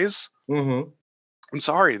dies, I'm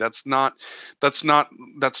sorry, that's not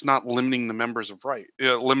limiting the members of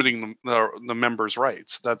limiting the members'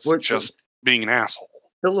 rights. That's just being an asshole.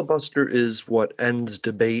 Filibuster is what ends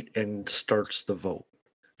debate and starts the vote.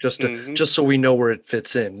 Just so we know where it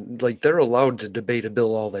fits in. Like, they're allowed to debate a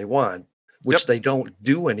bill all they want, which they don't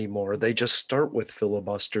do anymore. They just start with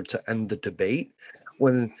filibuster to end the debate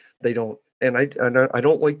when they don't. And I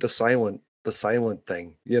don't like the silent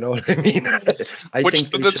thing. You know what I mean? I think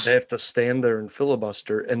they should have to stand there and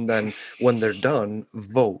filibuster, and then when they're done,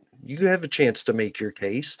 vote. You have a chance to make your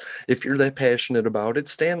case. If you're that passionate about it,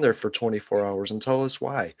 stand there for 24 hours and tell us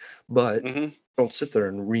why. But don't sit there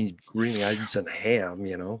and read green eggs and ham,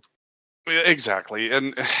 Exactly.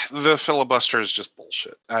 And the filibuster is just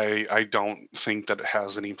bullshit. I don't think that it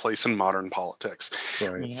has any place in modern politics.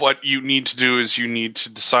 Right. What you need to do is you need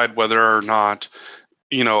to decide whether or not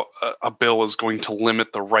a bill is going to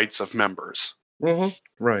limit the rights of members.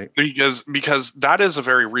 Right. Because that is a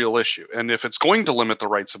very real issue. And if it's going to limit the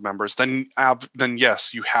rights of members, then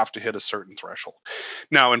yes, you have to hit a certain threshold.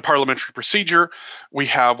 Now, in parliamentary procedure, we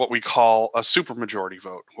have what we call a supermajority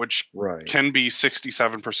vote, which can be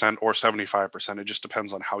 67% or 75%. It just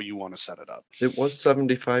depends on how you want to set it up. It was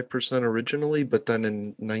 75% originally, but then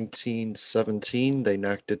in 1917, they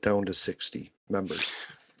knocked it down to 60 members.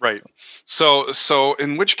 Right. So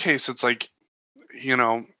in which case it's like, you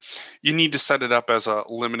need to set it up as a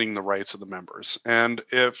limiting the rights of the members. And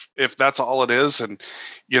if that's all it is, and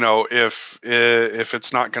if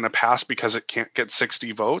it's not going to pass because it can't get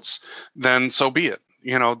 60 votes, then so be it.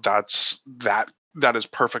 That is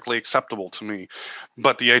perfectly acceptable to me.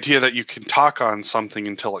 But the idea that you can talk on something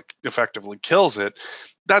until it effectively kills it,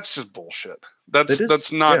 that's just bullshit.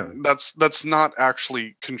 That's not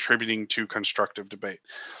actually contributing to constructive debate.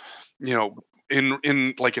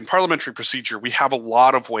 In parliamentary procedure, we have a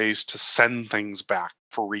lot of ways to send things back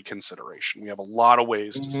for reconsideration. We have a lot of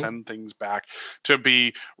ways to send things back to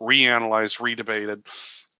be reanalyzed, redebated,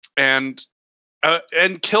 and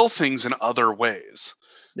kill things in other ways.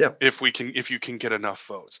 Yeah. If you can get enough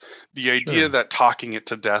votes. The idea that talking it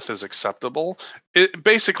to death is acceptable,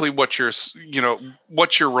 basically what you're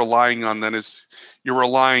relying on then is you're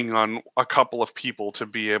relying on a couple of people to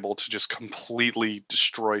be able to just completely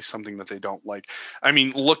destroy something that they don't like. I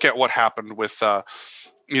mean, look at what happened with the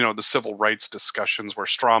civil rights discussions where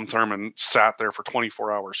Strom Thurmond sat there for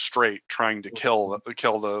 24 hours straight trying to kill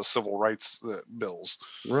the civil rights bills.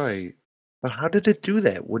 Right. But how did it do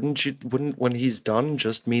that? Wouldn't when he's done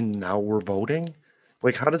just mean now we're voting?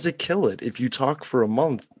 Like, how does it kill it? If you talk for a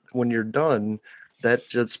month, when you're done, that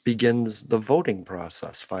just begins the voting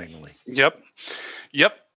process finally. Yep.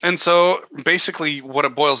 And so basically what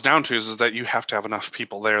it boils down to is that you have to have enough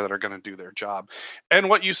people there that are going to do their job. And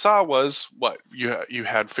what you saw was you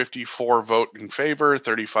had 54 vote in favor,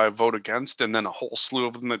 35 vote against, and then a whole slew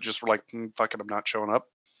of them that just were like, fuck it, I'm not showing up.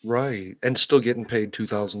 Right. And still getting paid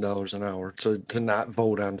 $2,000 an hour to not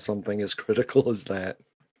vote on something as critical as that.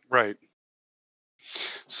 Right.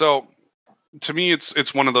 So to me,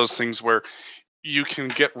 it's one of those things where you can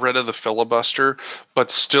get rid of the filibuster, but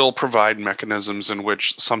still provide mechanisms in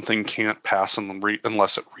which something can't pass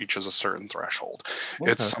unless it reaches a certain threshold. Okay.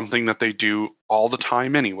 It's something that they do all the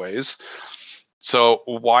time anyways. So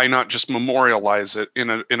why not just memorialize it in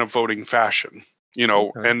a voting fashion?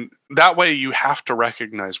 Okay. And that way you have to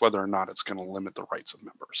recognize whether or not it's going to limit the rights of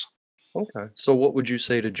members. Okay. So what would you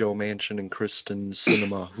say to Joe Manchin and Kyrsten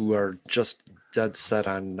Sinema, who are just dead set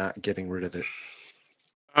on not getting rid of it?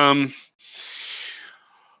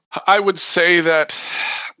 I would say that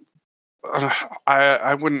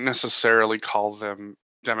I wouldn't necessarily call them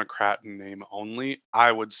Democrat in name only.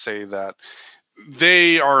 I would say that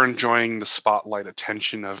they are enjoying the spotlight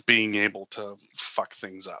attention of being able to fuck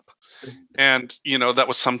things up. And, that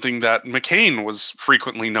was something that McCain was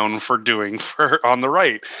frequently known for doing on the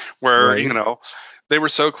right, where, right. They were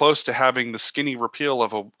so close to having the skinny repeal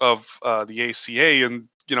of the ACA, and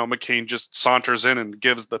McCain just saunters in and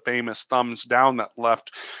gives the famous thumbs down that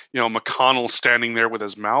left, McConnell standing there with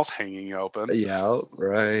his mouth hanging open. Yeah,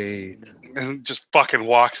 right. And just fucking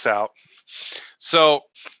walks out. So,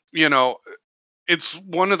 it's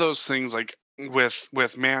one of those things like with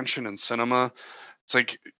Manchin and Sinema, it's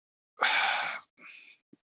like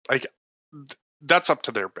that's up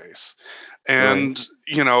to their base. And,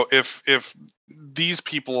 right. If these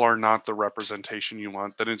people are not the representation you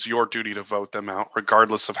want, then it's your duty to vote them out,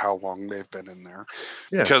 regardless of how long they've been in there.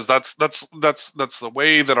 Yeah. Because that's the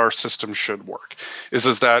way that our system should work.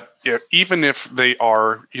 Is that even if they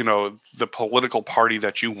are, the political party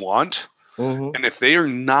that you want, mm-hmm. and if they are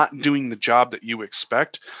not doing the job that you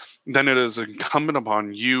expect, then it is incumbent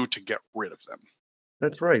upon you to get rid of them.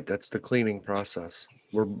 That's right. That's the cleaning process.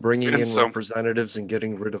 We're bringing in representatives and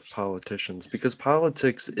getting rid of politicians, because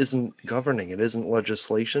politics isn't governing. It isn't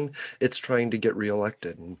legislation. It's trying to get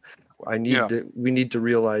reelected. And we need to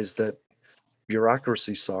realize that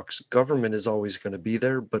bureaucracy sucks. Government is always going to be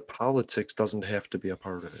there, but politics doesn't have to be a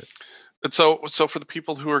part of it. And so for the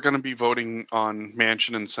people who are going to be voting on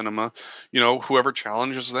Manchin and Sinema, whoever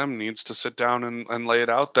challenges them needs to sit down and lay it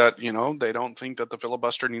out that, they don't think that the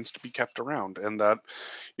filibuster needs to be kept around, and that,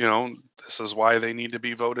 this is why they need to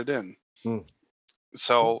be voted in.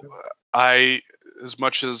 So as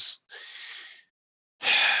much as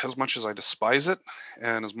I despise it,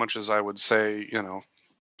 and as much as I would say,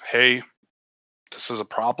 hey, this is a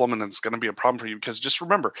problem and it's going to be a problem for you, because just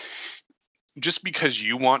remember, just because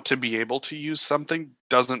you want to be able to use something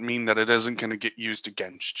doesn't mean that it isn't going to get used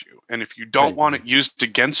against you. And if you don't want it used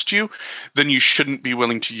against you, then you shouldn't be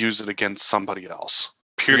willing to use it against somebody else.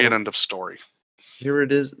 Period. End of story. Here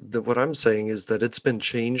it is. What I'm saying is that it's been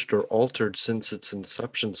changed or altered since its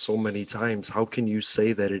inception so many times. How can you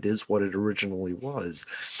say that it is what it originally was?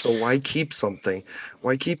 So why keep something?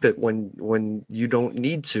 Why keep it when you don't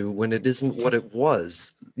need to, when it isn't what it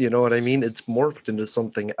was? You know what I mean? It's morphed into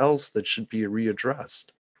something else that should be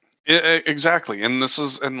readdressed. Exactly. And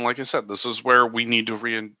like I said, this is where we need to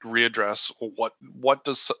readdress what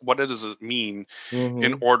does it mean, mm-hmm.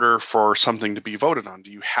 in order for something to be voted on.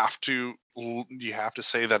 Do you have to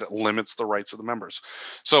say that it limits the rights of the members?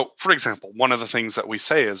 So, for example, one of the things that we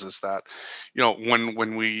say is that,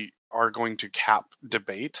 when we are going to cap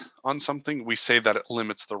debate on something, we say that it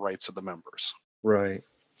limits the rights of the members. Right.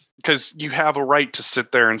 Because you have a right to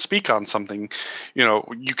sit there and speak on something.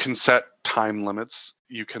 You can set time limits,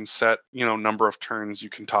 you can set, number of turns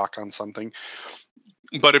you can talk on something.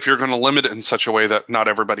 But if you're going to limit it in such a way that not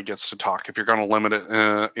everybody gets to talk, if you're going to limit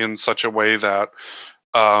it in such a way that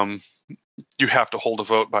you have to hold a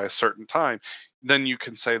vote by a certain time, then you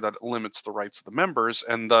can say that it limits the rights of the members,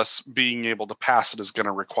 and thus being able to pass it is going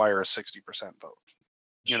to require a 60% vote.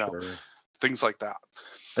 Sure. Things like that.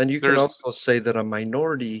 And you can also say that a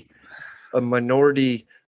minority,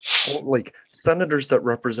 like senators that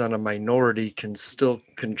represent a minority, can still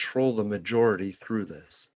control the majority through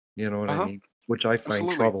this. You know what I mean? Which I find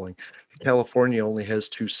troubling. California only has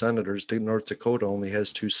 2 senators. North Dakota only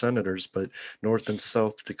has 2 senators, but North and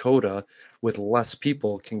South Dakota, with less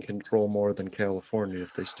people, can control more than California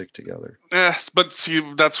if they stick together. But see,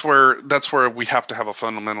 that's where we have to have a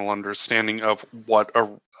fundamental understanding of what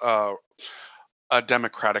a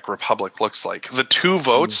democratic republic looks like. The 2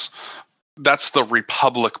 votes, that's the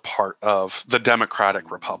republic part of the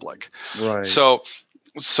democratic republic. Right. So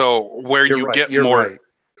where you get more,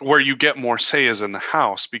 where you get more say is in the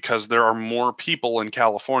House, because there are more people in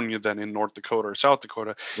California than in North Dakota or South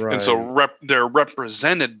Dakota. Right. And so they're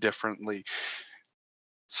represented differently.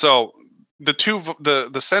 So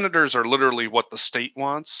the senators are literally what the state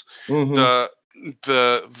wants. The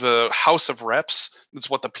House of Reps is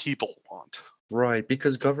what the people want. Right,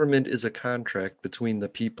 because government is a contract between the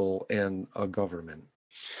people and a government.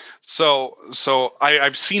 So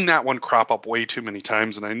I've seen that one crop up way too many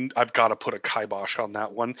times, and I've got to put a kibosh on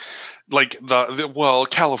that one. Like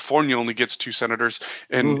California only gets 2 senators,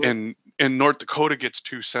 and North Dakota gets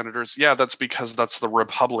 2 senators. Yeah, that's because that's the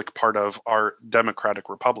republic part of our democratic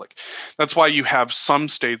republic. That's why you have some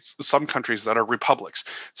states, some countries that are republics.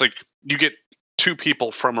 It's like you get 2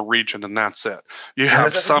 people from a region and that's it. You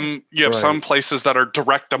have some places that are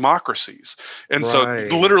direct democracies, and so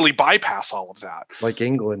literally bypass all of that. Like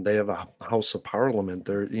England, they have a House of Parliament.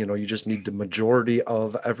 There, you just need the majority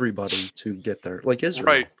of everybody to get there. Like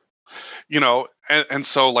Israel, right? And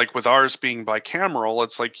so like with ours being bicameral,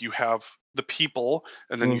 it's like you have the people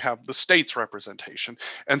and then you have the states representation,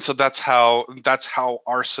 and so that's how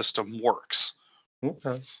our system works.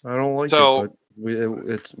 Okay, I don't like it, but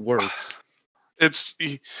it works.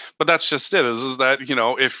 But that's just it. Is that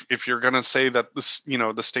if you're going to say that this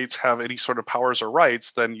the states have any sort of powers or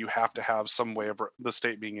rights, then you have to have some way of the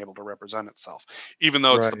state being able to represent itself, even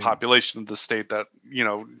though it's the population of the state that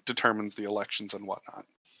determines the elections and whatnot.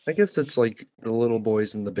 I guess it's like the little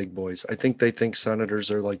boys and the big boys. I think they think senators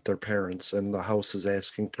are like their parents, and the House is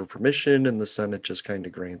asking for permission, and the Senate just kind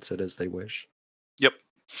of grants it as they wish. Yep.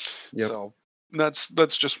 So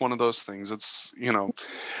that's just one of those things. It's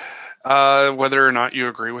whether or not you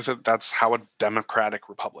agree with it, that's how a democratic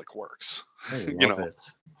republic works. I love it.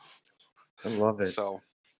 I love it. So,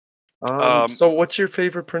 so what's your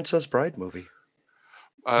favorite Princess Bride movie?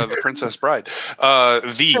 The Princess Bride.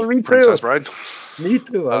 Princess Bride. Me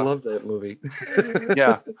too. I love that movie.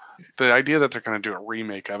 Yeah. The idea that they're going to do a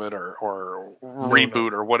remake of it or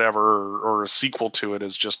reboot or whatever or a sequel to it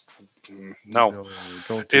is just no.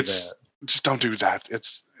 Don't do that. Just don't do that.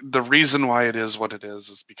 It's the reason why it is what it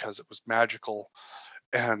is because it was magical.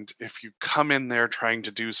 And if you come in there trying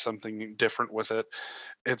to do something different with it,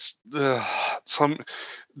 there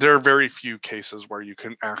are very few cases where you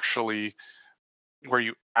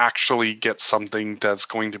actually get something that's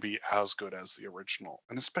going to be as good as the original,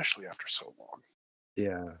 and especially after so long.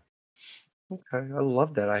 Yeah. Okay. I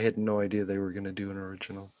love that. I had no idea they were going to do an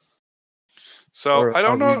original. So I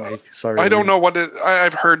don't know. I don't know what it.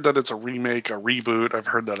 I've heard that it's a remake, a reboot. I've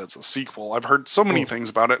heard that it's a sequel. I've heard so many things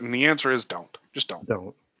about it, and the answer is don't. Just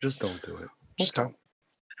don't. Just don't do it. Just don't.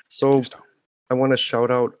 So I want to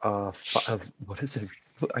shout out. What is it?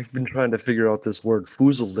 I've been trying to figure out this word.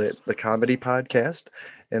 Foozled It, the comedy podcast,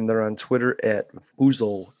 and they're on Twitter at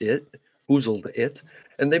Foozled It,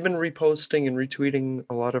 and they've been reposting and retweeting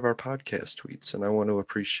a lot of our podcast tweets, and I want to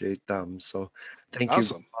appreciate them. So thank you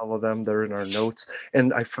to all of them. They're in our notes.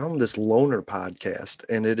 And I found this Loner podcast,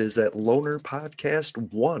 and it is at Loner Podcast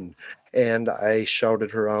 1. And I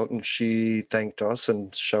shouted her out, and she thanked us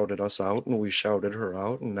and shouted us out, and we shouted her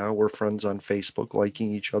out. And now we're friends on Facebook,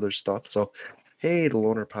 liking each other's stuff. So, hey, the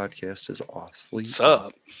Loner Podcast is awfully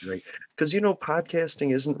great. Because,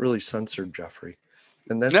 podcasting isn't really censored, Jeffrey.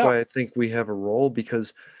 And that's why I think we have a role,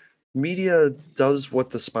 because media does what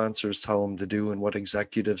the sponsors tell them to do and what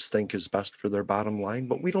executives think is best for their bottom line,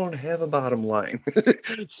 but we don't have a bottom line.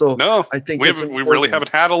 So I think we really haven't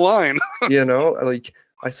had a line.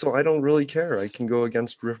 So I don't really care. I can go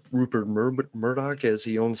against Rupert Murdoch as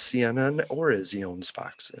he owns CNN or as he owns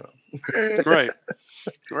Fox.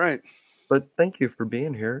 Right. But thank you for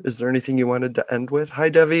being here. Is there anything you wanted to end with? Hi,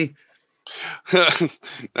 Devi.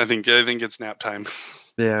 I think it's nap time.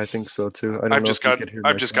 Yeah, I think so too. I've just got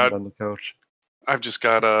on the couch. I've just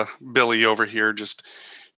got Billy over here just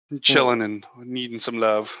chilling and needing some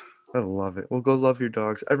love. I love it. Well, go love your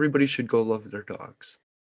dogs. Everybody should go love their dogs.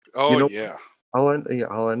 Oh, yeah.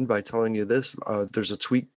 I'll end by telling you this. There's a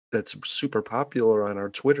tweet that's super popular on our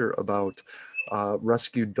Twitter about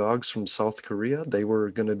rescued dogs from South Korea. They were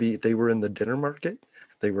in the dinner market.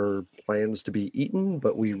 They were plans to be eaten,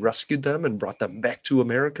 but we rescued them and brought them back to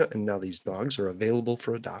America, and now these dogs are available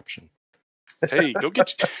for adoption. Hey, go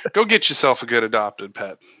get yourself a good adopted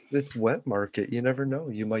pet. It's wet market. You never know.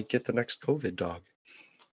 You might get the next COVID dog.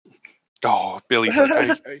 Oh, Billy's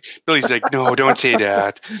like, no, don't say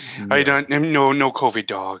that. No. I don't. No COVID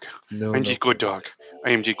dog. No, I'm the good dog.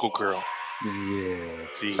 I am the good girl. Yeah.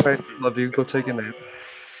 See. All right, love you. Go take a nap.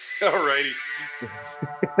 Alrighty.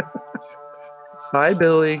 Bye,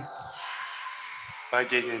 Billy. Bye,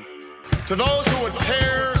 Jaden. To those who would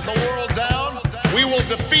tear the world down, we will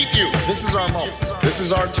defeat you. This is our moment. This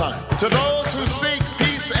is our time. To those who seek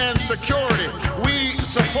peace and security, we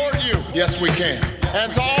support you. Yes, we can.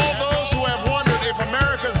 And to all those who have wondered if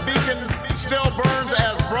America's beacon still burns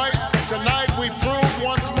as bright, tonight we prove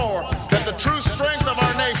once more that the true strength of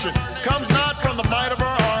our nation comes not from the might of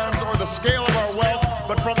our arms or the scale of our wealth,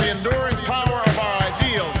 but from the enduring power of our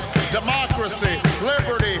ideals, democracy,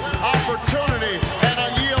 liberty, opportunity, and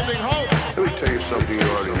unyielding hope. Let me tell you something you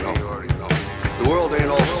already know. The world ain't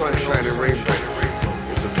all sunshine and rainbow.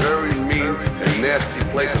 It's a very mean and nasty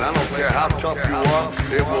place, and I don't care how tough you are,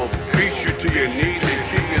 it will beat you to your knees and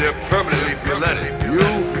keep you there permanently if you let it. You,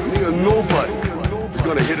 me, or nobody is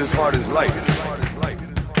gonna hit as hard as life.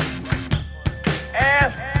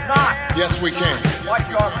 Ask not. Yes, we can. What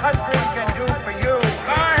your country can do for you.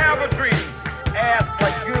 I have a dream. Ask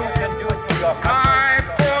what you can do for your country. My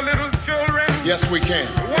poor little children. Yes, we can.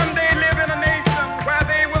 One day live in a nation where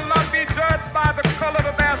they will not be judged by the color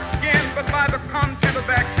of their skin, but by the content of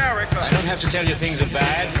their character. I don't have to tell you things are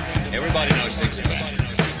bad. Everybody knows things are bad.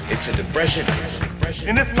 It's a depression.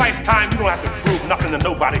 In this lifetime, you don't have to prove nothing to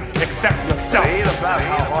nobody except yourself. It ain't about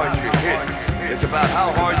how hard you hit. It's about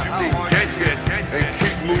how hard you can get hit and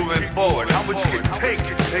keep moving forward. How much you can take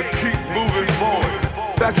and keep moving forward.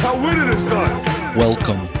 That's how winning is done.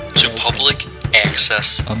 Welcome to Public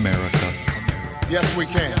Access America. Yes, we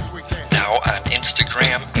can. Now on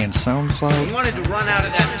Instagram and SoundCloud. I wanted to run out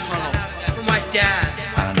of that tunnel for my dad.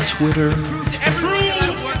 On Twitter. Prove to everyone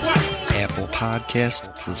Apple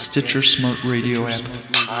Podcast, the Stitcher Smart Radio app,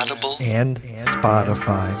 Potable, and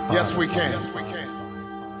Spotify. Yes, we can.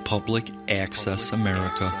 Public Access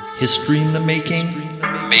America. History in the making.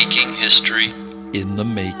 Making history in the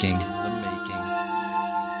making.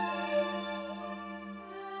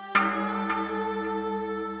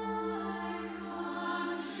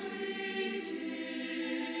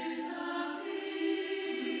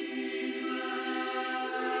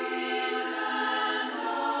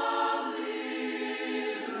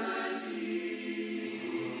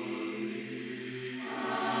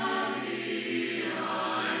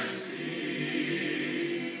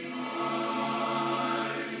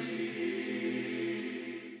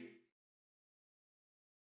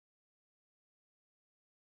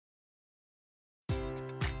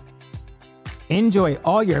 Enjoy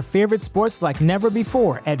all your favorite sports like never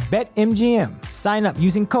before at BetMGM. Sign up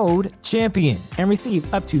using code CHAMPION and receive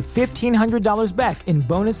up to $1,500 back in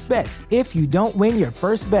bonus bets if you don't win your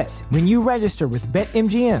first bet. When you register with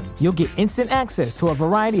BetMGM, you'll get instant access to a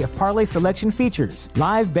variety of parlay selection features,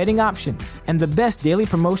 live betting options, and the best daily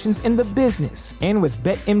promotions in the business. And with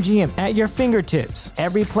BetMGM at your fingertips,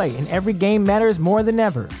 every play and every game matters more than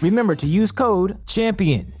ever. Remember to use code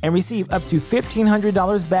CHAMPION and receive up to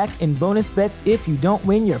 $1,500 back in bonus bets if you don't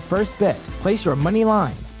win your first bet. Place your money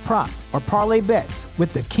line, prop, or parlay bets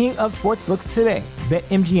with the king of sportsbooks today.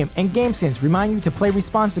 BetMGM and GameSense remind you to play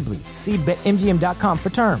responsibly. See BetMGM.com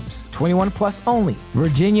for terms. 21 plus only.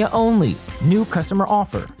 Virginia only. New customer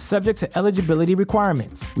offer. Subject to eligibility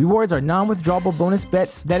requirements. Rewards are non-withdrawable bonus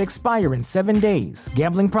bets that expire in 7 days.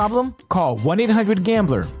 Gambling problem? Call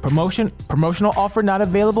 1-800-GAMBLER. Promotional offer not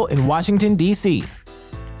available in Washington, D.C.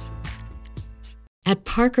 At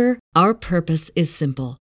Parker, our purpose is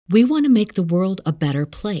simple. We want to make the world a better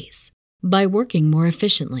place by working more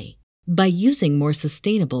efficiently, by using more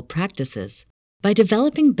sustainable practices, by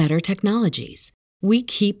developing better technologies. We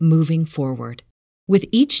keep moving forward. With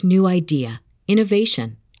each new idea,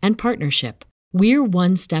 innovation, and partnership, we're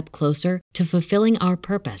one step closer to fulfilling our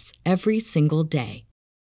purpose every single day.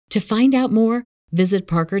 To find out more, visit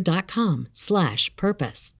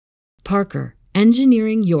parker.com/purpose. Parker,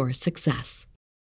 engineering your success.